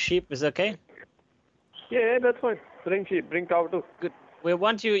bring sheep. Is okay? Yeah, that's fine. Bring sheep. Bring cow too. Good. We'll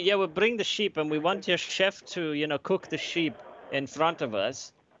bring the sheep, and we want your chef to, cook the sheep in front of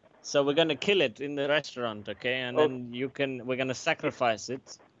us. So we're going to kill it in the restaurant, okay? And then we're going to sacrifice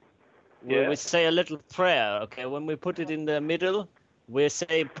it. Yeah. We say a little prayer, okay? When we put it in the middle, we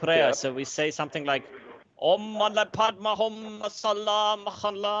say prayer. Yeah. So we say something like, Om Mala Padma Hum Salam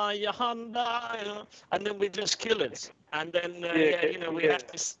and then we just kill it. And then we have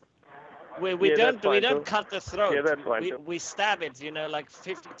to. We don't cut the throat. Yeah, that's fine. We stab it, like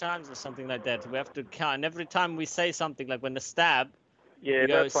 50 times or something like that. We have to count. And every time we say something like when the stab, yeah, we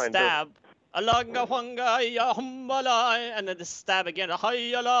go that's fine. stab. Alanga Hwanga ya humbalai, and then the stab again.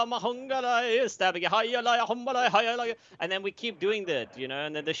 Hayala mahungalai, stab again. Hayala humbalai, hayala. And then we keep doing that,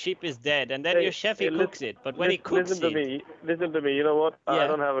 and then the sheep is dead. And then your chef, he cooks it. But when he cooks listen to me. You know what? Yeah. I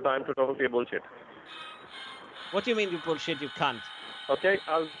don't have a time to talk to your bullshit. What do you mean you bullshit, you cunt? Okay,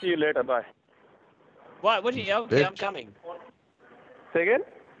 I'll see you later. Bye. What do you? Okay, I'm coming. Say again?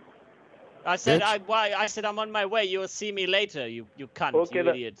 I said I'm on my way. You'll see me later. You cunt, Okay, you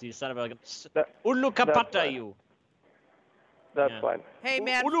idiot, you son of a. Ulukapata, you. That's fine. Hey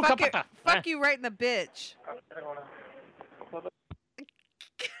man, fuck you right in the bitch.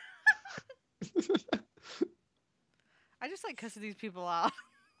 I just like cussing these people out.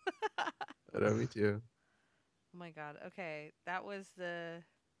 I know, me too. Oh my god. Okay, that was the.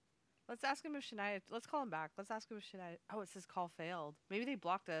 Let's ask him if Shania. Let's call him back. Let's ask him if Shania. Oh, it says call failed. Maybe they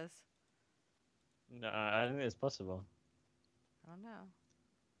blocked us. No, I don't think it's possible. I don't know.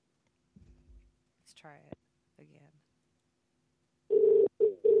 Let's try it again.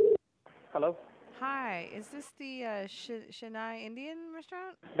 Hello? Hi, is this the Chennai Indian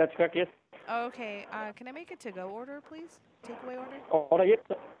restaurant? That's correct, yes. Oh, okay. Can I make a to-go order, please? Takeaway order? Order,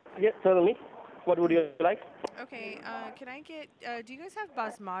 yes, certainly. What would you like? Okay, can I get, do you guys have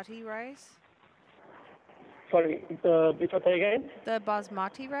basmati rice? Sorry, which one, say again? The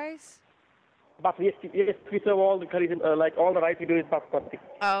basmati rice? But yes, we serve all the curries, like all the rice we do is basmati.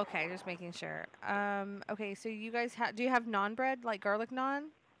 Oh, okay, just making sure. Okay, so you guys do you have naan bread, like garlic naan?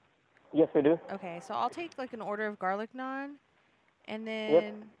 Yes, we do. Okay, so I'll take like an order of garlic naan, and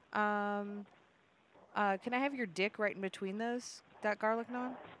then, can I have your dick right in between that garlic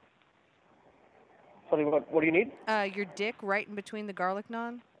naan? Sorry, what do you need? Your dick right in between the garlic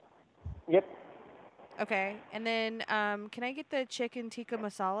naan? Yep. Okay, and then, can I get the chicken tikka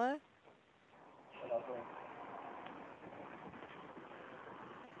masala?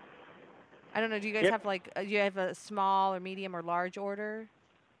 I don't know, do you guys have like, do you have a small or medium or large order?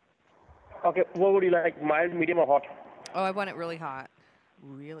 Okay, what would you like, mild, medium, or hot? Oh, I want it really hot.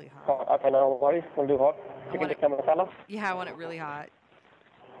 Really hot. Okay, no worries, we'll do hot. Chicken tikka masala? Yeah, I want it really hot.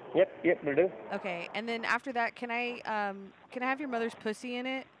 Yep, we'll do. Okay, and then after that, can I have your mother's pussy in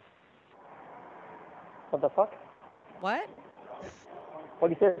it? What the fuck? What? What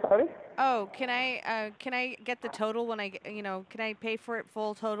do you say? Sorry. Oh, can I get the total when can I pay for it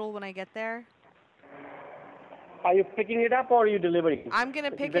full total when I get there? Are you picking it up or are you delivering? I'm gonna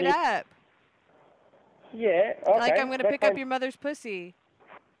pick it up. Yeah. Okay. Like I'm gonna that's pick up fine. your mother's pussy.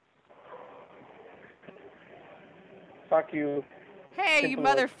 Fuck you. Hey, you Simple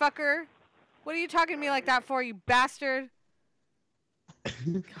word. motherfucker! What are you talking to me like that for, you bastard?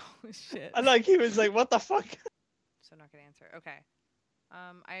 Oh shit. I like he was like, what the fuck? So not gonna answer. Okay.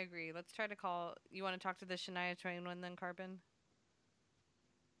 I agree. Let's try to call. You want to talk to the Shania Twain one then, Carbon?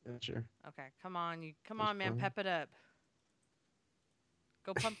 Yeah, sure. Okay. Come on, That's man. fine. Pep it up.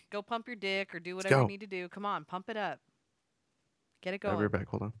 Go pump your dick or do Let's whatever you go. need to do. Come on, pump it up. Get it I'll going. be right back.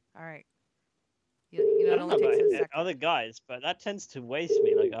 Hold on. All right. You know, I it don't only know takes a about second. other guys, but that tends to waste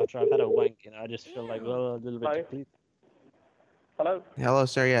me. Like after I've had a wank, I just feel like a little bit Hi. depleted. Hello. Hello,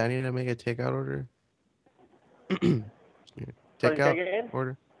 sir. Yeah, I need to make a takeout order. Sorry, Takeout say again?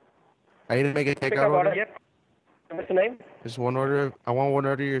 order. I need to make a Pick takeout up order. order. Yep. What's the name? Just one order. I want one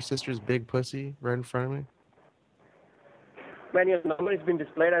order of your sister's big pussy right in front of me. Man, your number has been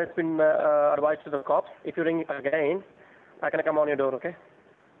displayed and it's been advised to the cops. If you ring again, I can come on your door. Okay.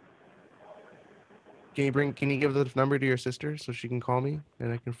 Can you give the number to your sister so she can call me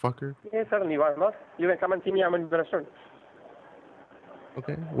and I can fuck her? Yeah, certainly. Why not? You can come and see me. I'm in the restaurant.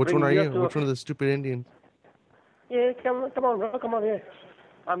 Okay. Which Bring one are you you? up to Which one of the stupid Indians? Yeah, come on, bro. Come on here.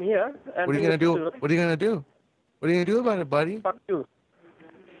 I'm here. And What are you gonna do? What are you gonna do? What are you gonna do about it, buddy? Fuck you.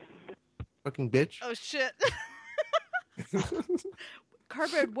 Fucking bitch. Oh shit.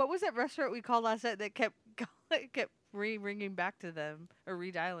 Carbon, what was that restaurant we called last night that kept ringing back to them or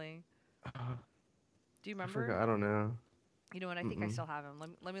redialing? Do you I remember? forgot. I don't know. You know what? I think I Mm-mm. still have him.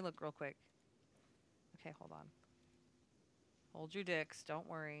 Let me look real quick. Okay, hold on. Hold your dicks. Don't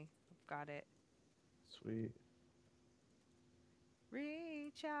worry. I've got it. Sweet.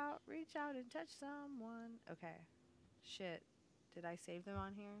 Reach out and touch someone. Okay. Shit. Did I save them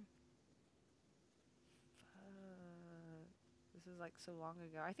on here? Fuck. This is like so long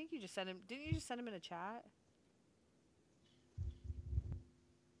ago. I think you just sent him. Didn't you just send him in a chat?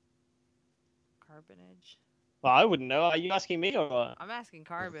 Carbonage. Well, I wouldn't know. Are you asking me or what? I'm asking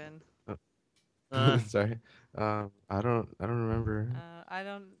Carbon. Sorry. I don't remember.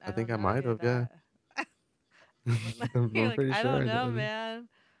 I think I might have. Yeah. I'm You're like, pretty I sure don't know, did. man.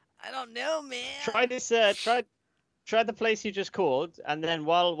 I don't know, man. Try this. Try the place you just called, and then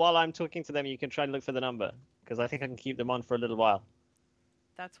while I'm talking to them, you can try and look for the number because I think I can keep them on for a little while.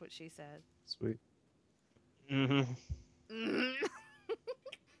 That's what she said. Sweet.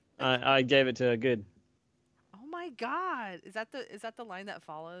 I gave it to her good. Oh my god. Is that the line that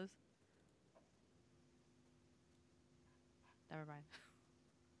follows? Never mind.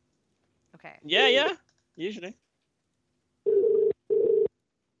 Okay. Yeah. Usually.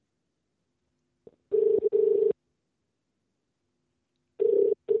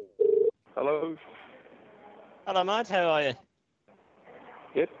 Hello. Hello, mate. How are you?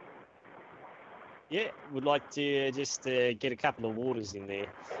 Good. Yeah, would like to just get a couple of waters in there.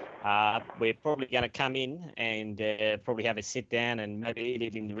 We're probably going to come in and probably have a sit down and maybe eat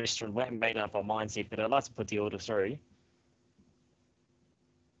it in the restaurant. We haven't made up our minds yet, but I'd like to put the order through.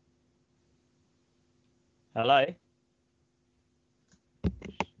 Hello? I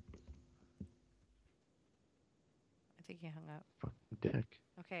think he hung up. Fucking dick.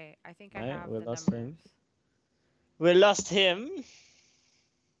 Okay, I think I No, have we the lost numbers. him. We lost him.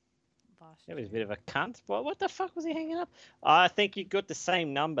 Lost That was a bit of a cunt. What the fuck was he hanging up? I think you got the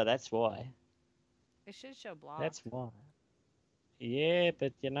same number. That's why. It should show blocked. That's why. Yeah,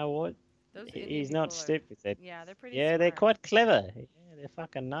 but you know what? Those Indian He's not people are- stupid. Yeah, they're pretty Yeah, they're smart. quite clever. Yeah, they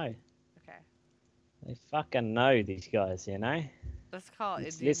fucking know. Okay. They fucking know these guys, you know. Let's call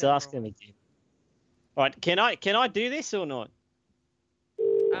it. Let's ask them again. All right, can I do this or not?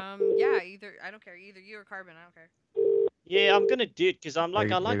 Yeah, either I don't care. Either you or Carbon, I don't care. Yeah, I'm gonna do it because I like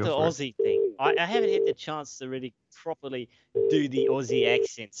go the for it. Aussie thing. I haven't had the chance to really properly do the Aussie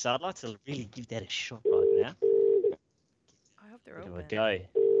accent, so I'd like to really give that a shot right now. I hope they're Where do I open.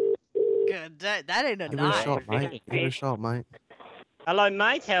 go? Good. That ain't a Give it a knife. shot, mate. Give it a shot, mate. Hello,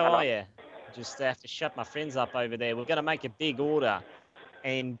 mate. How are you? Just have to shut my friends up over there. We're gonna make a big order,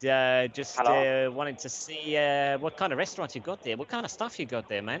 and just wanted to see what kind of restaurants you got there. What kind of stuff you got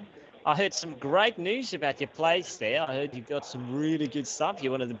there, man? I heard some great news about your place there. I heard you got some really good stuff.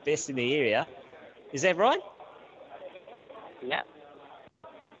 You're one of the best in the area. Is that right? Yeah.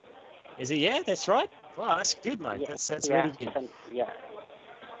 Is it? Yeah, that's right. Wow, that's good, mate. Yeah. That's Yeah. really good. Yeah.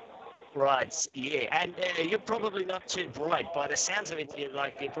 Right, yeah, and you're probably not too bright. By the sounds of it, you're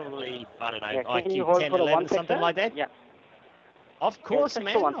probably, I don't know, Yeah, can you IQ hold 10, for 11, 1 sec, something sir? like that? Yeah. Of course, just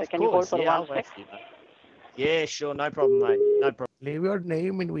man, for 1 of sec. Can you hold course. for Yeah, 1 I'll wait sec? for you, mate. Yeah, sure, no problem, mate. No problem. Leave your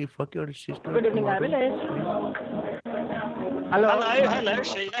name and we fuck your sister. Good evening, tomorrow, Avilash. please. Hello,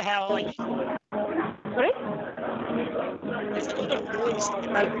 Sheila, how are you? Sorry? There's a lot of noise in the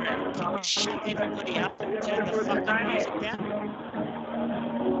background. Can you shut everybody up and turn the fucking music down?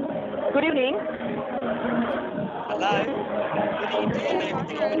 Good evening. Hello? What are you doing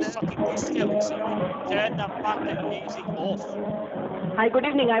over there? You fucking disco or something? Turn the fucking music off. Hi, good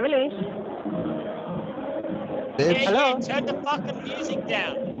evening, Avilash. Yeah, turn the fucking music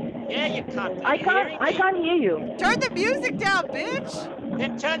down. Yeah, you can't. I can't hear you. Turn the music down, bitch.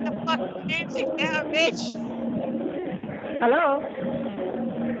 Then turn the fucking music down, bitch. Hello?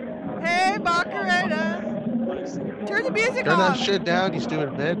 Hey, Macarena. Turn the music Turn off. that shit down, you stupid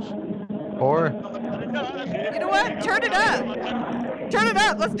bitch. Or You know what? Turn it up. Turn it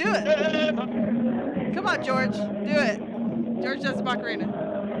up. Let's do it. Come on, George. Do it. George does Macarena.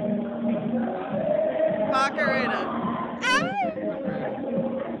 Macarena. Hello.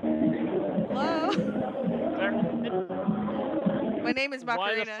 My name is Why the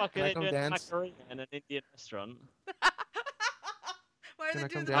Macarena. fuck Can are I they come doing dance? Macarena in an Indian restaurant? Why are Can they I doing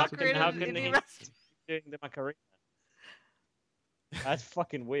come the dance with you? Macarena How in can Indian he restaurant? doing the Macarena? That's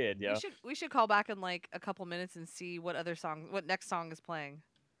fucking weird, yo. We should call back in like a couple minutes and see what next song is playing.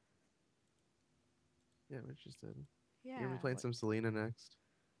 yeah, we're interested. Yeah. You're gonna be playing some Selena next.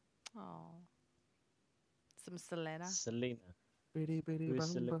 Oh. Some Selena. Selena. Bitty, bitty, Who's bum,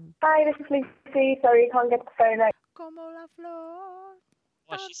 Selena? bum. Hi, this is Lucy. Sorry, can't get the phone right. Como la flor.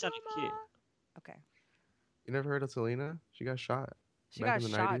 Oh, she sounded cute. Okay. You never heard of Selena? She got shot. She back got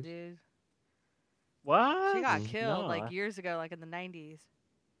in the shot, 90s. dude. What? She got Mm. killed No, like years ago, like in the 90s.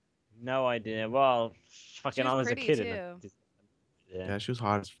 no idea. Well, fucking, was I was a pretty, kid too. in the. Yeah. Yeah, she was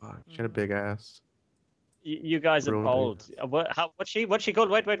hot as fuck. She had a big ass. You guys are Ruined it. old. What's she called?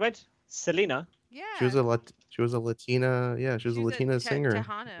 Wait. Selena. Yeah. She was a Latina. Yeah, she was a Latina singer.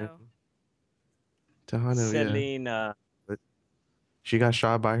 Tejano. Tejano, yeah. Selena. But she got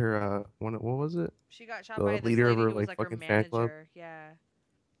shot by her. What was it? She got shot The by this leader lady of her who was like like her fucking fan club. manager. Yeah.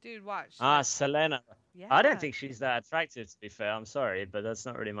 Dude, watch. Selena. Yeah. I don't think she's that attractive, to be fair. I'm sorry, but that's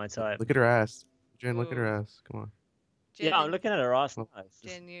not really my type. Look at her ass. Jen, look at her ass. Come on. Jen, Yeah, I'm looking at her ass now. It's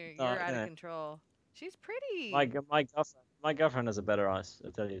just Jen, you're not, out you of know, control. She's pretty. my girlfriend has a better ass. I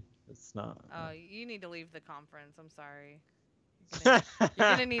tell you, it's not. Oh, you need to leave the conference. I'm sorry. You're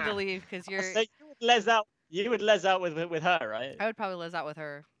gonna need to leave because you're. So you would les out. You would les out with her, right? I would probably les out with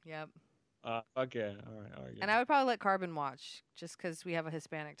her. Yep. Okay, all right. And I would probably let Carbon watch just because we have a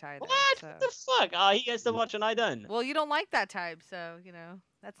Hispanic tie there. What? So. What the fuck? Oh, he gets to watch and I don't. Well, you don't like that type, so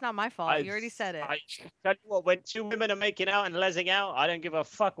that's not my fault. You already said it. I tell you what, when two women are making out and lesing out, I don't give a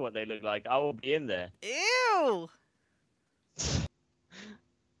fuck what they look like. I will be in there. Ew.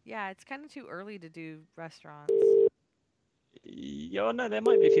 Yeah, it's kind of too early to do restaurants. Yo, no, there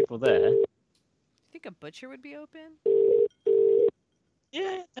might be people there. You think a butcher would be open?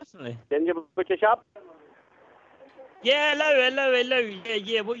 Yeah, definitely. Then you butcher shop? Yeah, hello.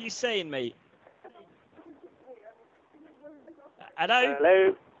 Yeah, what you saying, mate? Hello?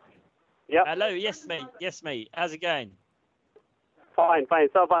 Hello? Yep. Hello, yes, mate. How's it going? Fine.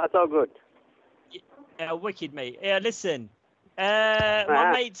 So far, so good. Yeah, wicked, mate. Yeah, listen.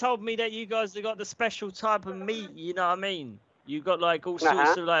 My mate told me that you guys have got the special type of meat, you know what I mean? You got like all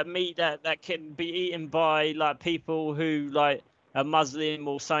sorts of like meat that can be eaten by like people who like are Muslim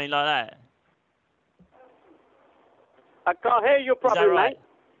or something like that. I can't hear you Is that properly, right?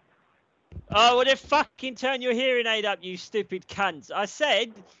 mate. Oh, well then fucking turn your hearing aid up, you stupid cunt. I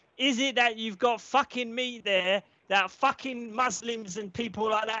said, is it that you've got fucking meat there that fucking Muslims and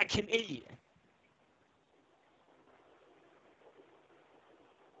people like that can eat?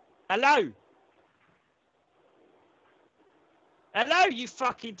 Hello? Hello, you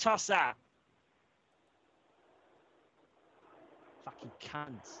fucking tosser. Fucking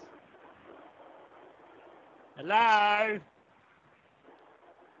cunt. Hello?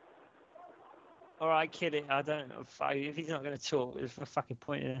 Alright, kill it. I don't know. If he's not going to talk, there's no fucking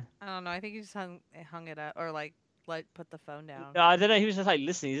point in it. I don't know. I think he just hung it up or like put the phone down. No, I don't know. He was just like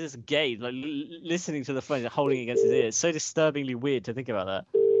listening. He's just gay, like listening to the phone, holding it against his ear. It's so disturbingly weird to think about that.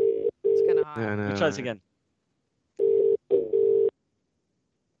 It's kind of hot. Yeah, I know, Let me try this right? again.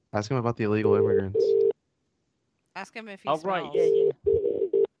 Ask him about the illegal immigrants. Ask him if he Oh, smells. right. Yeah.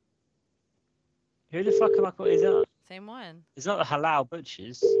 Who the fuck am I calling? Is that? Same one. It's not the Halal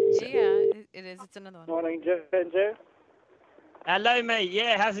Butchers. Yeah, it is. It's another one. Morning, Ginger. Hello, mate.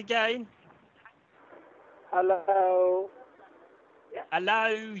 Yeah, how's it going? Hello.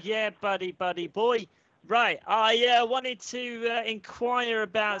 Hello. Yeah, buddy boy. Right. I wanted to inquire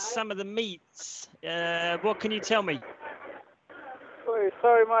about some of the meats. What can you tell me? Wait,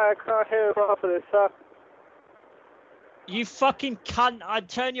 sorry, mate, I can't hear you properly, sir. You fucking cunt. I'd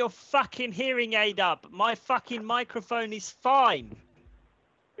turn your fucking hearing aid up. My fucking microphone is fine.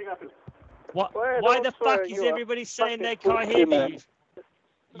 What? Why the fuck is everybody saying they can't hear me?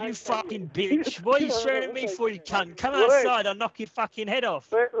 You fucking bitch. What are you swearing at me for, you cunt? Come outside, I'll knock your fucking head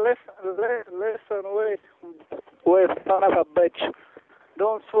off. Listen, wait, son of a bitch.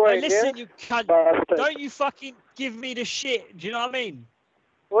 Don't swear, Hey, listen, you cunt. Don't you fucking give me the shit. Do you know what I mean?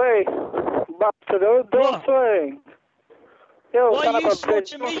 Wait, bastard, don't swear. Yo, Why son are of you a swearing bitch,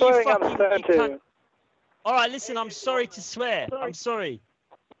 to don't me, you swear, fucking I'm saying you to cunt? you. Alright, listen, I'm sorry to swear. I'm sorry.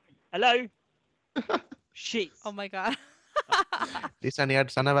 Hello? Shit. Oh my god. Listen here,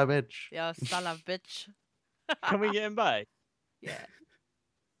 son of a bitch. Yo, son of a bitch. Can we get him back? Yeah.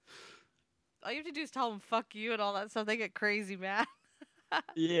 All you have to do is tell them fuck you and all that stuff. They get crazy, man.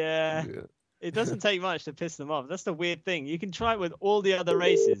 Yeah. It doesn't take much to piss them off. That's the weird thing. You can try it with all the other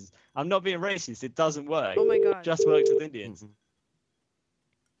races. I'm not being racist. It doesn't work. Oh my god. It just works with Indians.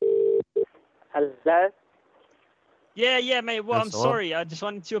 Hello? Yeah, mate. Well, I'm That's all. sorry. I just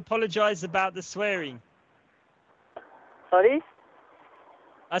wanted to apologize about the swearing. Sorry?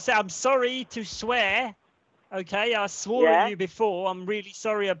 I said I'm sorry to swear. Okay, I swore at you before. I'm really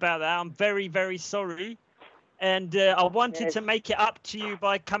sorry about that. I'm very, very sorry. And I wanted to make it up to you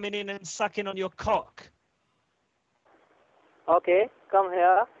by coming in and sucking on your cock. Okay, come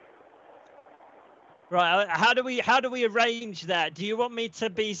here. Right. How do we arrange that? Do you want me to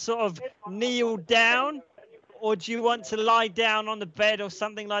be sort of kneel down, or do you want to lie down on the bed or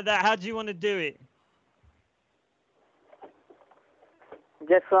something like that? How do you want to do it?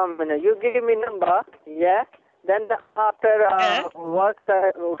 Just 1 minute. You give me number, yeah? Then after work,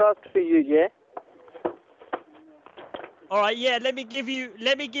 I talk to you, yeah? All right. Yeah. Let me give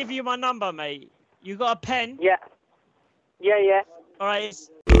you my number, mate. You got a pen? Yeah. Yeah. All right.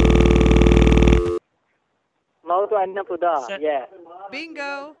 Yeah.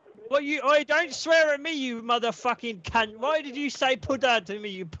 Bingo. What you? Oi, don't swear at me, you motherfucking cunt. Why did you say puda to me,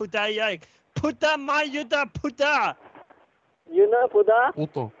 you puda yak? Puda mayuda puda. You know Puda?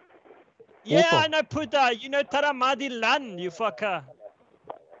 Puto. Yeah, Puto. I know puda. You know taramadi lan, you fucker.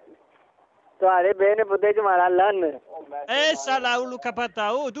 तुम्हारे बहन पुते के मारा लन Eh, sala ulu kapata.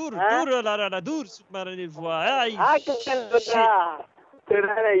 Oh, dur submarine voix. Ay, Akan putra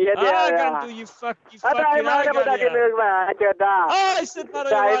तेरा ने ये दिया Agandu, you fucking अरे मारे पुता के agalia. लोग में आचता Ay, submarine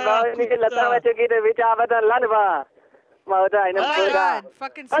चाहे voix. बाहर निकल लता में चुकी तो बिचार बता लन बा माउता इन Oh my पुता god.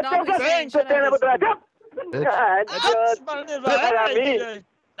 Fucking snobby saying shut तेरा up. पुत्रा चुप Submarine voix.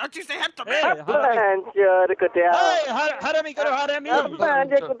 Don't you say that to me. Hey, चोर कुत्या harami karo harami.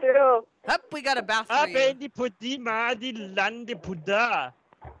 J कुत्यो Up, we got a bath for you. Abendi pudi madi landi puda.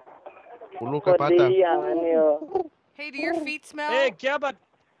 Ulo ka pata. Hey, do your feet smell? Hey, kya baat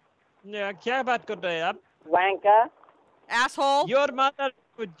kar rahe aap? wanker Asshole. Your mother,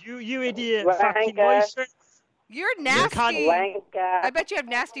 you idiot. Wanker. Fucking moisture. You're nasty. wanker I bet you have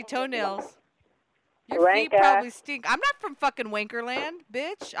nasty toenails. Your feet Wanker. probably stink. I'm not from fucking Wankerland,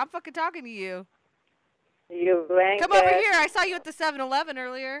 bitch. I'm fucking talking to you. you wanker Come over here. I saw you at the 7-Eleven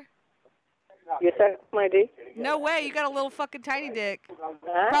earlier. you suck my dick No way. You got a little fucking tiny dick.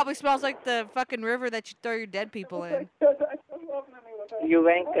 huh? Probably smells like the fucking river that you throw your dead people in. you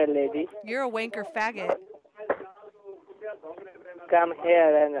wanker lady You're a wanker faggot. come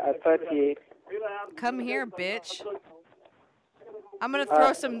here and I'll fuck you Come here, bitch. I'm gonna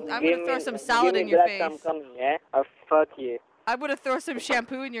throw some salad in your black face. come here I'll fuck you I'm gonna throw some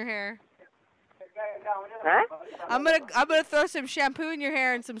shampoo in your hair. huh? I'm gonna throw some shampoo in your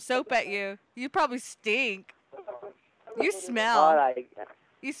hair and some soap at you. You probably stink. You smell. Alright.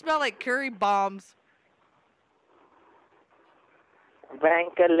 You smell like curry bombs.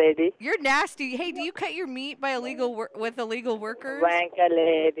 Wanker lady. You're nasty. Hey, do you cut your meat by with illegal workers? Wanker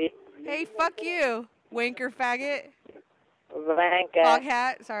lady. Hey, fuck you, wanker faggot. Wanker. Fog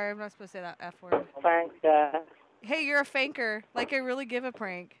hat. Sorry, I'm not supposed to say that F word. Wanker. Hey, you're a fanker. Like I really give a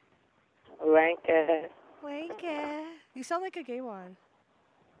prank. Wanker. Wanker. You sound like a gay one.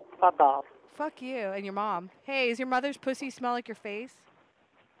 Fuck off. Fuck you and your mom. Hey, does your mother's pussy smell like your face?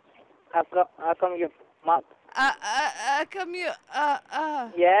 How come you mom? Come you,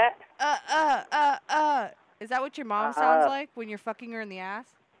 Yeah? Is that what your mom sounds like when you're fucking her in the ass?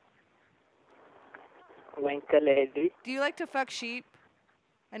 Wanker lady. Do you like to fuck sheep?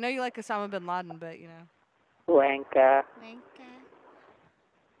 I know you like Osama bin Laden, but you know. Wanker.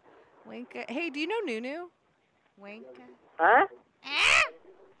 Wanka. Hey, do you know Nunu? Wanka. Huh?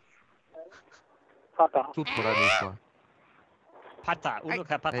 Pata.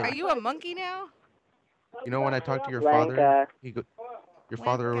 Pata. Are you a monkey now? You know when I talked to your Wanker. father, your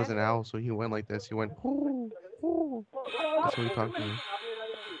father was an owl, so he went like this. He went, "Hoo, hoo." That's what he talked to me.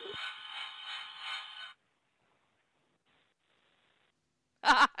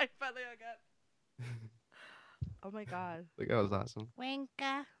 I finally hung up. Oh my god. Like, that was awesome.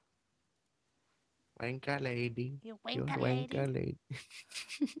 Wanka. Wanka lady. You You're wanka wanka lady.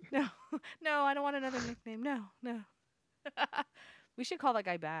 No, no, I don't want another nickname. No, no. We should call that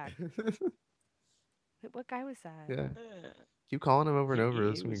guy back. Wait, what guy was that? Yeah. Keep calling him over and over.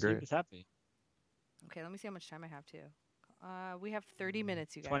 This He would be was great. happy. Okay, let me see how much time I have too. We have 30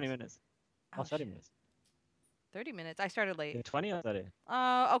 minutes, you guys. 20 minutes. Oh, 30 shit. minutes. 30 minutes. I started late. Yeah, 20 or 30? Okay,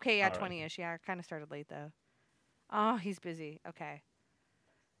 yeah, All right. 20-ish. Yeah, I kind of started late though. Oh, he's busy. Okay.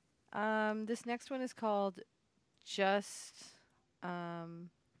 This next one is called Just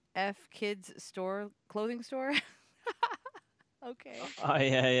F Kids Store Clothing Store. Okay. Oh,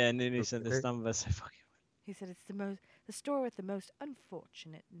 yeah. Nunu sent this number. So fucking. He said it's the store with the most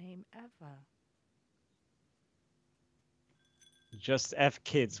unfortunate name ever. Just F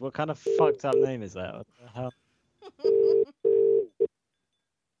Kids. What kind of fucked up name is that? What the hell?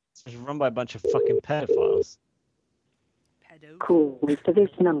 It's run by a bunch of fucking pedophiles. Calls to this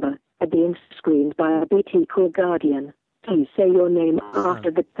number are being screened by a BT call guardian. Please say your name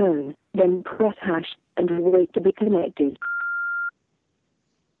after the tone, then press hash and wait to be connected.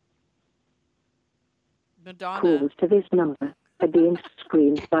 Madonna. Calls to this number are being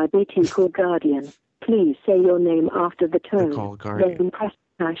screened by BT call guardian. Please say your name after the tone, call guardian. then press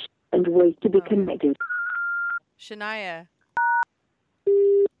hash and wait to be connected. Shania.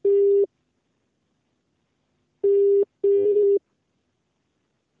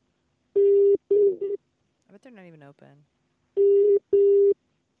 I bet they're not even open.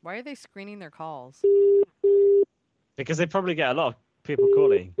 Why are they screening their calls? Because they probably get a lot of people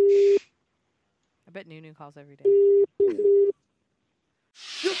calling. I bet Nunu calls every day.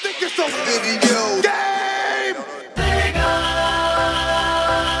 You think it's a video game?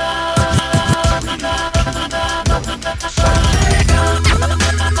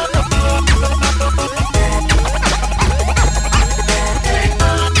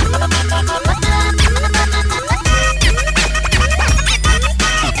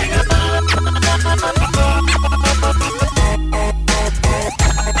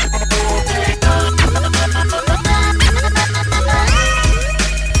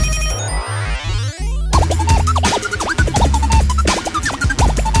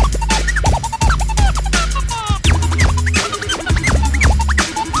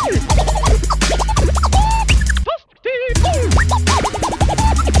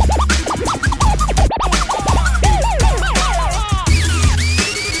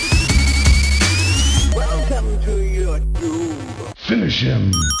 Finish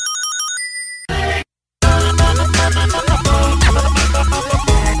him.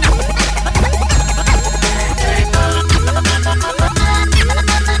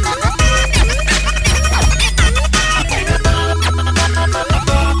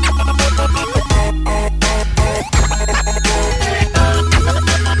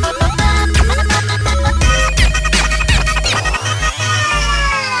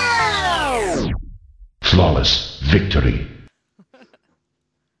 Flawless victory.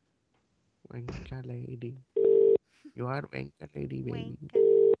 Wanka lady. You are wanka lady, baby.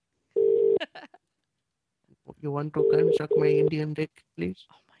 You want to come suck my Indian dick, please?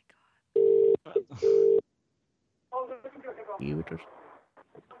 You just...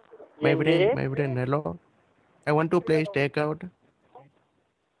 My friend, hello. I want to play stakeout.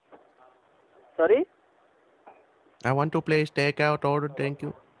 Sorry? I want to play stakeout order, thank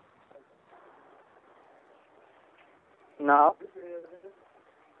you. No.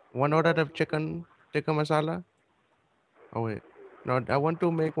 One order of chicken tikka masala. Oh wait, no, I want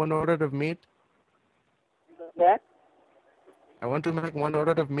to make one order of meat. Yeah? I want to make one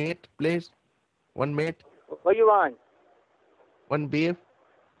order of meat, please. One meat, What you want? one beef.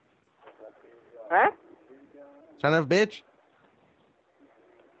 Huh? Son of bitch.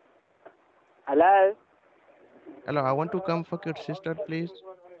 Hello? Hello, I want to come fuck your sister, please.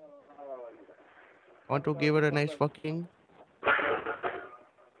 I want to give her a nice fucking.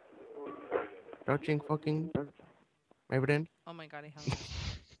 Touching fucking. My friend. Oh my god, he hung up.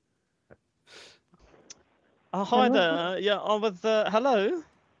 Oh, hi there. Yeah, I'm with. Hello.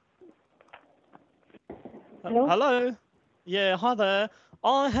 Hello? Hello. Yeah, hi there.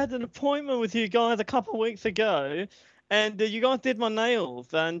 I had an appointment with you guys a couple of weeks ago, and you guys did my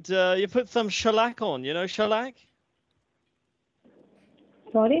nails, and you put some shellac on. You know shellac?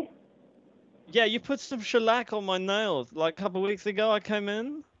 Sorry? Yeah, you put some shellac on my nails like a couple of weeks ago. I came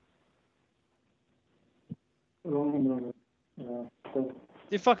in. Wrong number. Do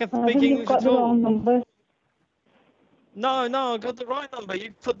you fucking I speak think you've English got at the all? wrong number. No, I got the right number.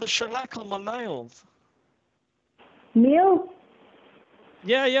 You put the shellac on my nails. Neil?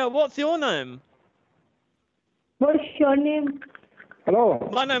 Yeah. What's your name? What's your name? Hello.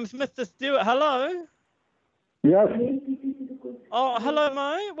 My name's Mr. Stewart. Hello. Yes. Oh, hello,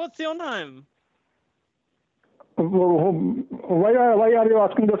 mate. What's your name? Why are you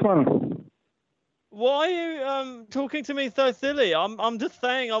asking this one? Why are you talking to me so silly? I'm just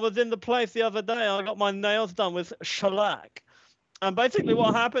saying I was in the place the other day. I got my nails done with shellac. And basically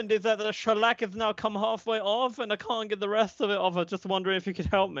what happened is that the shellac has now come halfway off and I can't get the rest of it off. I was just wondering if you could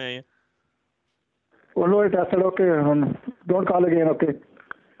help me. Oh, no, I said, okay, don't call again, okay?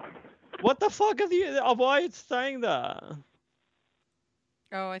 What the fuck are you? Why are you saying that?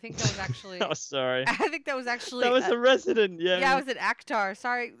 Oh, I think that was actually. Oh, sorry. I think that was actually. That was a resident, yeah. Yeah, it was an Akhtar.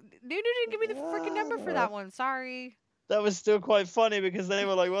 Sorry. Dude didn't give me the freaking number for that one. Sorry. That was still quite funny because they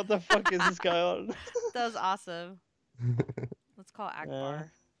were like, what the fuck is this going on? That was awesome. Let's call Akbar.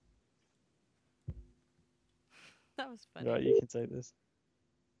 That was funny. Right, you can take this.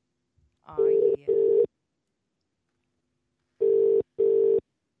 Oh, yeah.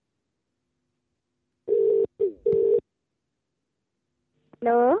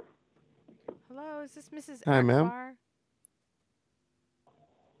 Hello? Hello, is this Mrs. Hi, ma'am. Akbar?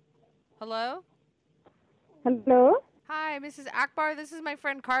 Hello? Hello? Hi, Mrs. Akbar. This is my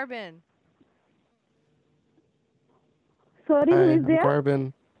friend Carbon. Sorry, Hi, who is I'm there?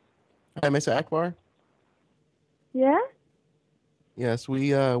 Carbon. Hi, Mr. Akbar. Yeah? Yes,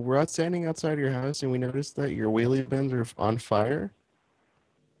 we're out standing outside your house and we noticed that your wheelie bins are on fire.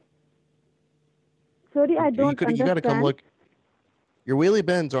 Sorry, I don't You gotta come understand. look. Your wheelie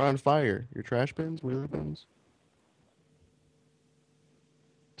bins are on fire. Your trash bins, wheelie bins.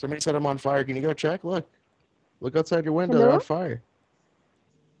 Somebody set them on fire. Can you go check? Look. Look outside your window. They're Hello? on fire.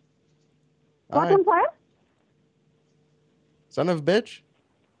 What Hi. on fire? Son of a bitch.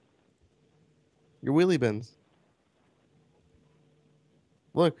 Your wheelie bins.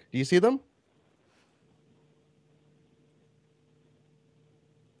 Look, do you see them?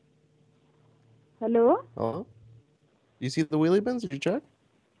 Hello? Hello? Do you see the wheelie bins? Did you check?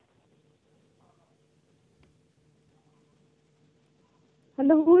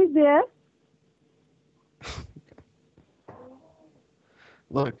 Hello, who is there?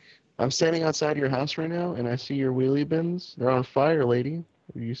 Look, I'm standing outside your house right now and I see your wheelie bins. They're on fire, lady.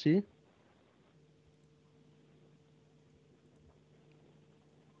 Do you see?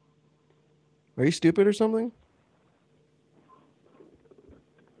 Are you stupid or something?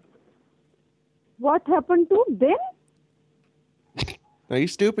 What happened to Ben? Are you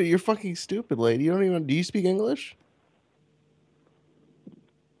stupid? You're fucking stupid, lady. You don't even. Do you speak English?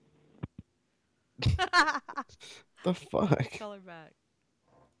 The fuck? Call her back.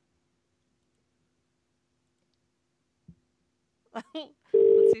 Let's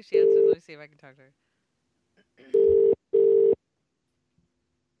see if she answers. Let me see if I can talk to her.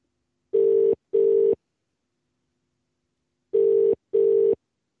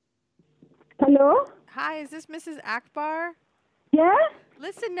 Hello? Hi, is this Mrs. Akbar? Yeah?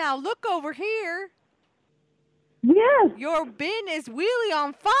 Listen now, look over here. Yes. Your bin is really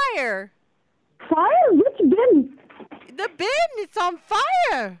on fire. Fire? Which bin? The bin, it's on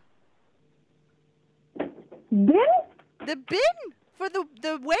fire. Bin? The bin for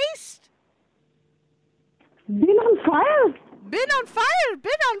the waste. Bin on fire? Bin on fire.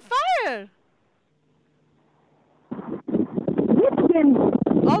 Bin on fire. Which bin?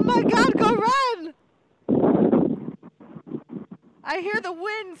 Oh my God, go run. I hear the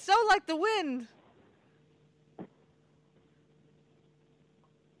wind, so like the wind.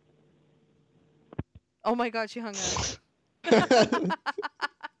 Oh my God, she hung up.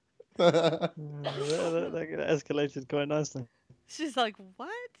 That escalated quite nicely. She's like,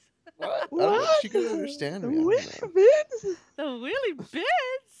 what? She couldn't understand me. The wheelie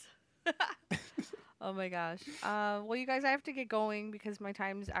bits? Oh my gosh. Well, you guys, I have to get going because my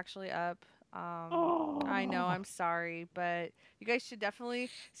time's actually up. I know, I'm sorry, but you guys should definitely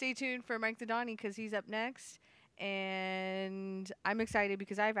stay tuned for Mike the Donnie because he's up next. And I'm excited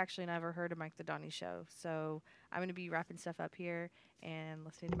because I've actually never heard of Mike the Donnie show. So I'm going to be wrapping stuff up here and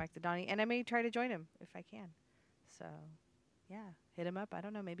listening to Mike the Donnie. And I may try to join him if I can. So, yeah, hit him up. I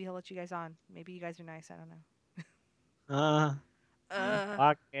don't know. Maybe he'll let you guys on. Maybe you guys are nice. I don't know.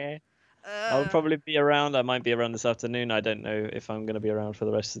 Okay. I'll probably be around. I might be around this afternoon. I don't know if I'm going to be around for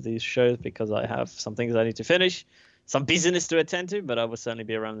the rest of these shows because I have some things I need to finish, some business to attend to, but I will certainly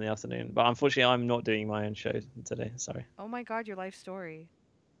be around in the afternoon. But unfortunately, I'm not doing my own show today. Sorry. Oh my God, your life story.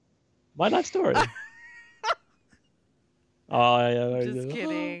 My life story? Oh, yeah. Just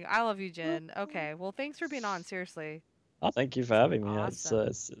kidding. I love you, Jen. Okay. Well, thanks for being on. Seriously. Oh, thank you for having me. Awesome.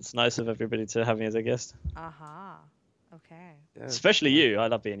 It's nice of everybody to have me as a guest. Uh-huh. Okay. Especially you. I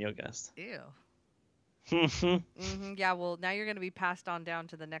love being your guest. Ew. Yeah, well, now you're going to be passed on down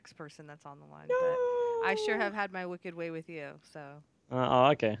to the next person that's on the line. No. But I sure have had my wicked way with you, so. Oh,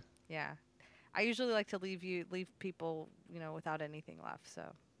 okay. Yeah. I usually like to leave people, without anything left, so,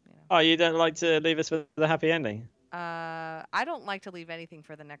 Oh, you don't like to leave us with a happy ending? I don't like to leave anything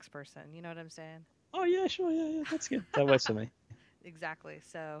for the next person. You know what I'm saying? Oh, yeah, sure. Yeah, that's good. That works for me. Exactly.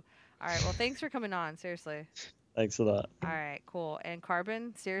 So, all right. Well, thanks for coming on. Seriously. Thanks a lot. All right, cool. And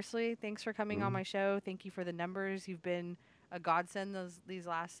Carbon, seriously, thanks for coming on my show. Thank you for the numbers. You've been a godsend these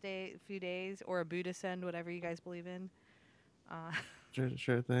last few days, or a Buddha send, whatever you guys believe in.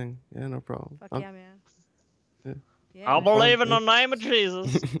 Sure thing. Yeah, no problem. Fuck yeah, man. Yeah. I'll believe in the name of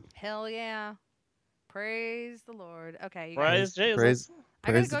Jesus. Hell yeah. Praise the Lord. Okay, you Praise guys. Jesus.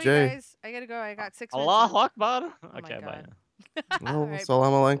 I gotta go, you guys. I gotta go. I got 6 minutes. Allahu Akbar. Oh Okay, bye. Well, right.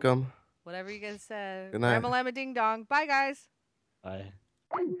 Salam alaikum. Whatever you guys said. Good night. Ramalama ding dong. Bye, guys. Bye.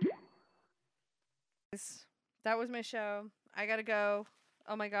 That was my show. I gotta go.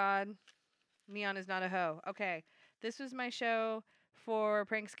 Oh my God. Neon is not a hoe. Okay. This was my show for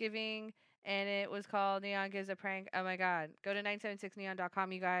Pranksgiving, and it was called Neon Gives a Prank. Oh my God. Go to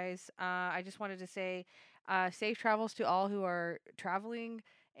 976neon.com, you guys. I just wanted to say safe travels to all who are traveling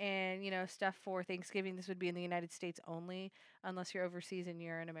and, stuff for Thanksgiving. This would be in the United States only, unless you're overseas and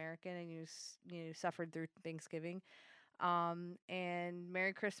you're an American and you suffered through Thanksgiving. And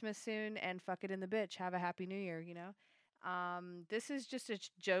Merry Christmas soon, and fuck it in the bitch. Have a Happy New Year, This is just a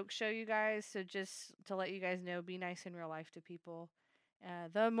joke show, you guys. So just to let you guys know, be nice in real life to people.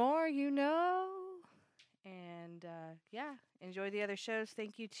 The more you know. And yeah, enjoy the other shows.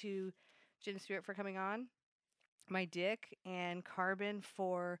 Thank you to Jen Stewart for coming on, my dick, and Carbon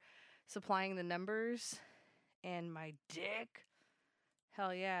for supplying the numbers, and my dick.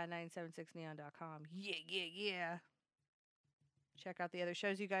 Hell yeah, 976neon.com. Yeah. Check out the other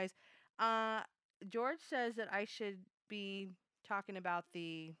shows, you guys. George says that I should be talking about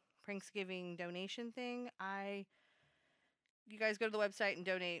the Pranksgiving donation thing. You guys go to the website and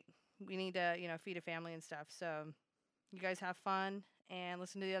donate. We need to, feed a family and stuff. So you guys have fun and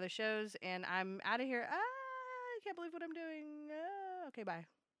listen to the other shows. And I'm out of here. I can't believe what I'm doing. Okay, bye.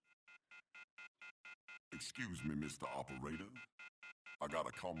 Excuse me, Mr. Operator. I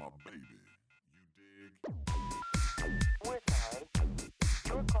gotta call my baby. You dig? We're sorry.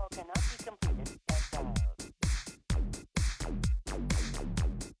 Your call cannot be completed as dialed.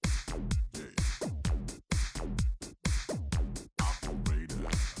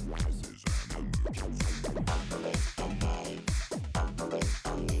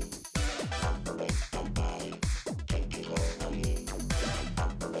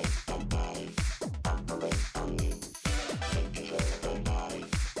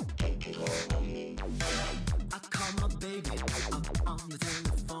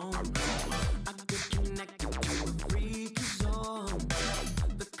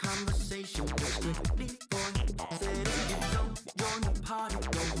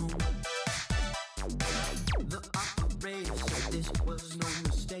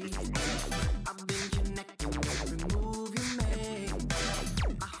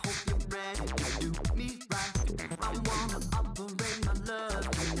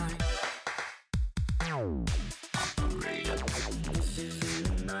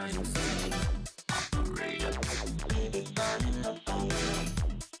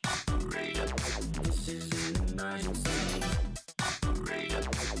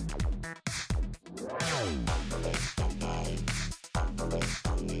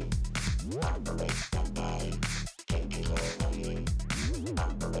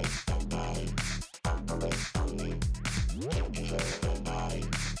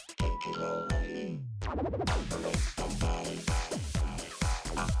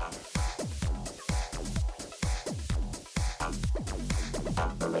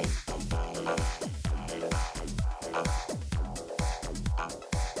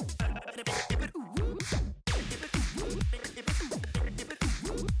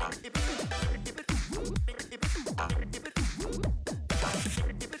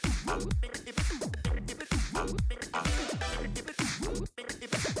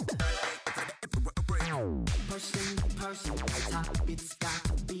 Person to person, top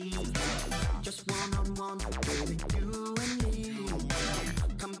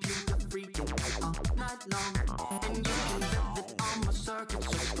long, and you can bet that all my circuits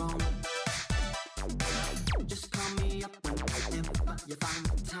are strong. Just call me up whenever you find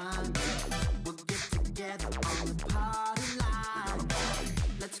the time. We'll get together on the party line.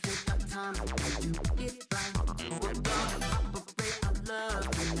 Let's take our time and do it right. We're gonna operate our love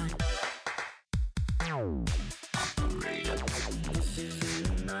tonight. Operator, this is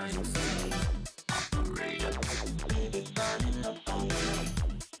an emergency. Operator, baby, burning up on me.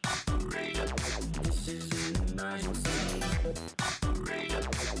 Operator, this is an emergency. Operator.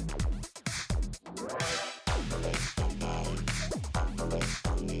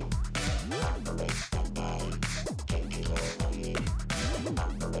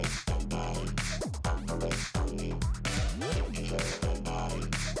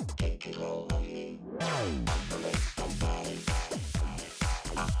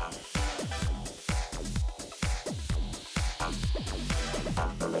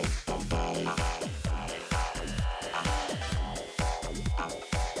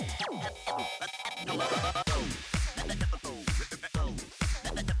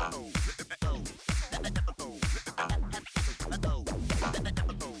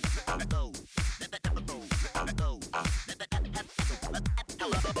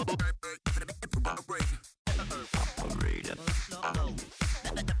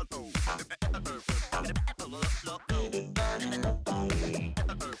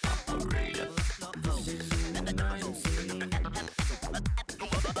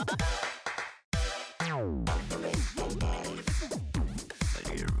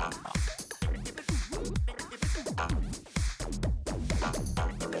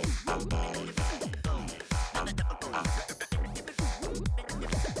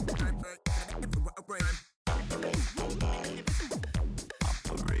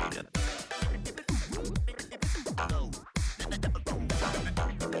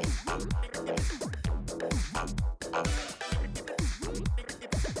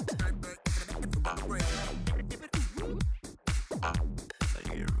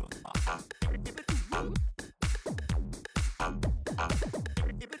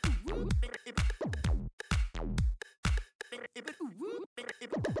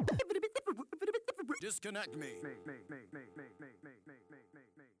 Disconnect me.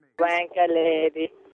 Wanker lady.